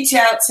can reach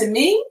out to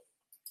me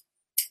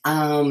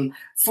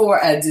for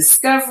a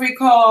discovery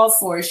call,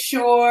 for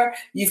sure.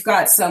 You've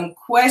got some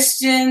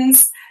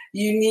questions.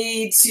 You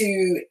need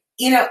to,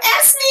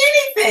 ask me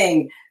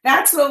anything.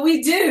 That's what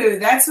we do,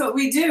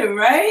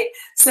 right?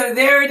 So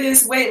there it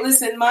is,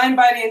 Weightless in Mind,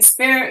 Body, and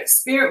Spirit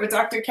with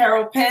Dr.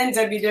 Carol Penn,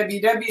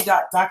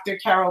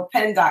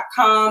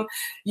 www.drcarolpenn.com.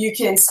 You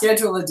can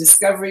schedule a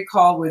discovery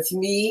call with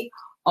me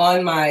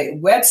on my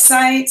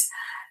website.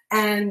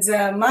 And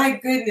my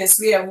goodness,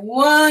 we have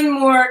one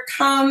more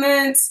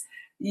comment.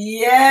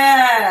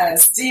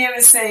 Yes, DM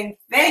is saying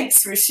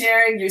thanks for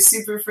sharing your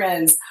super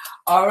friends.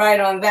 All right,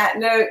 on that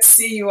note,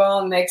 see you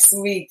all next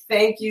week.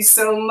 Thank you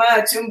so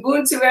much.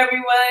 Ubuntu,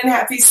 everyone.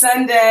 Happy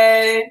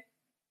Sunday.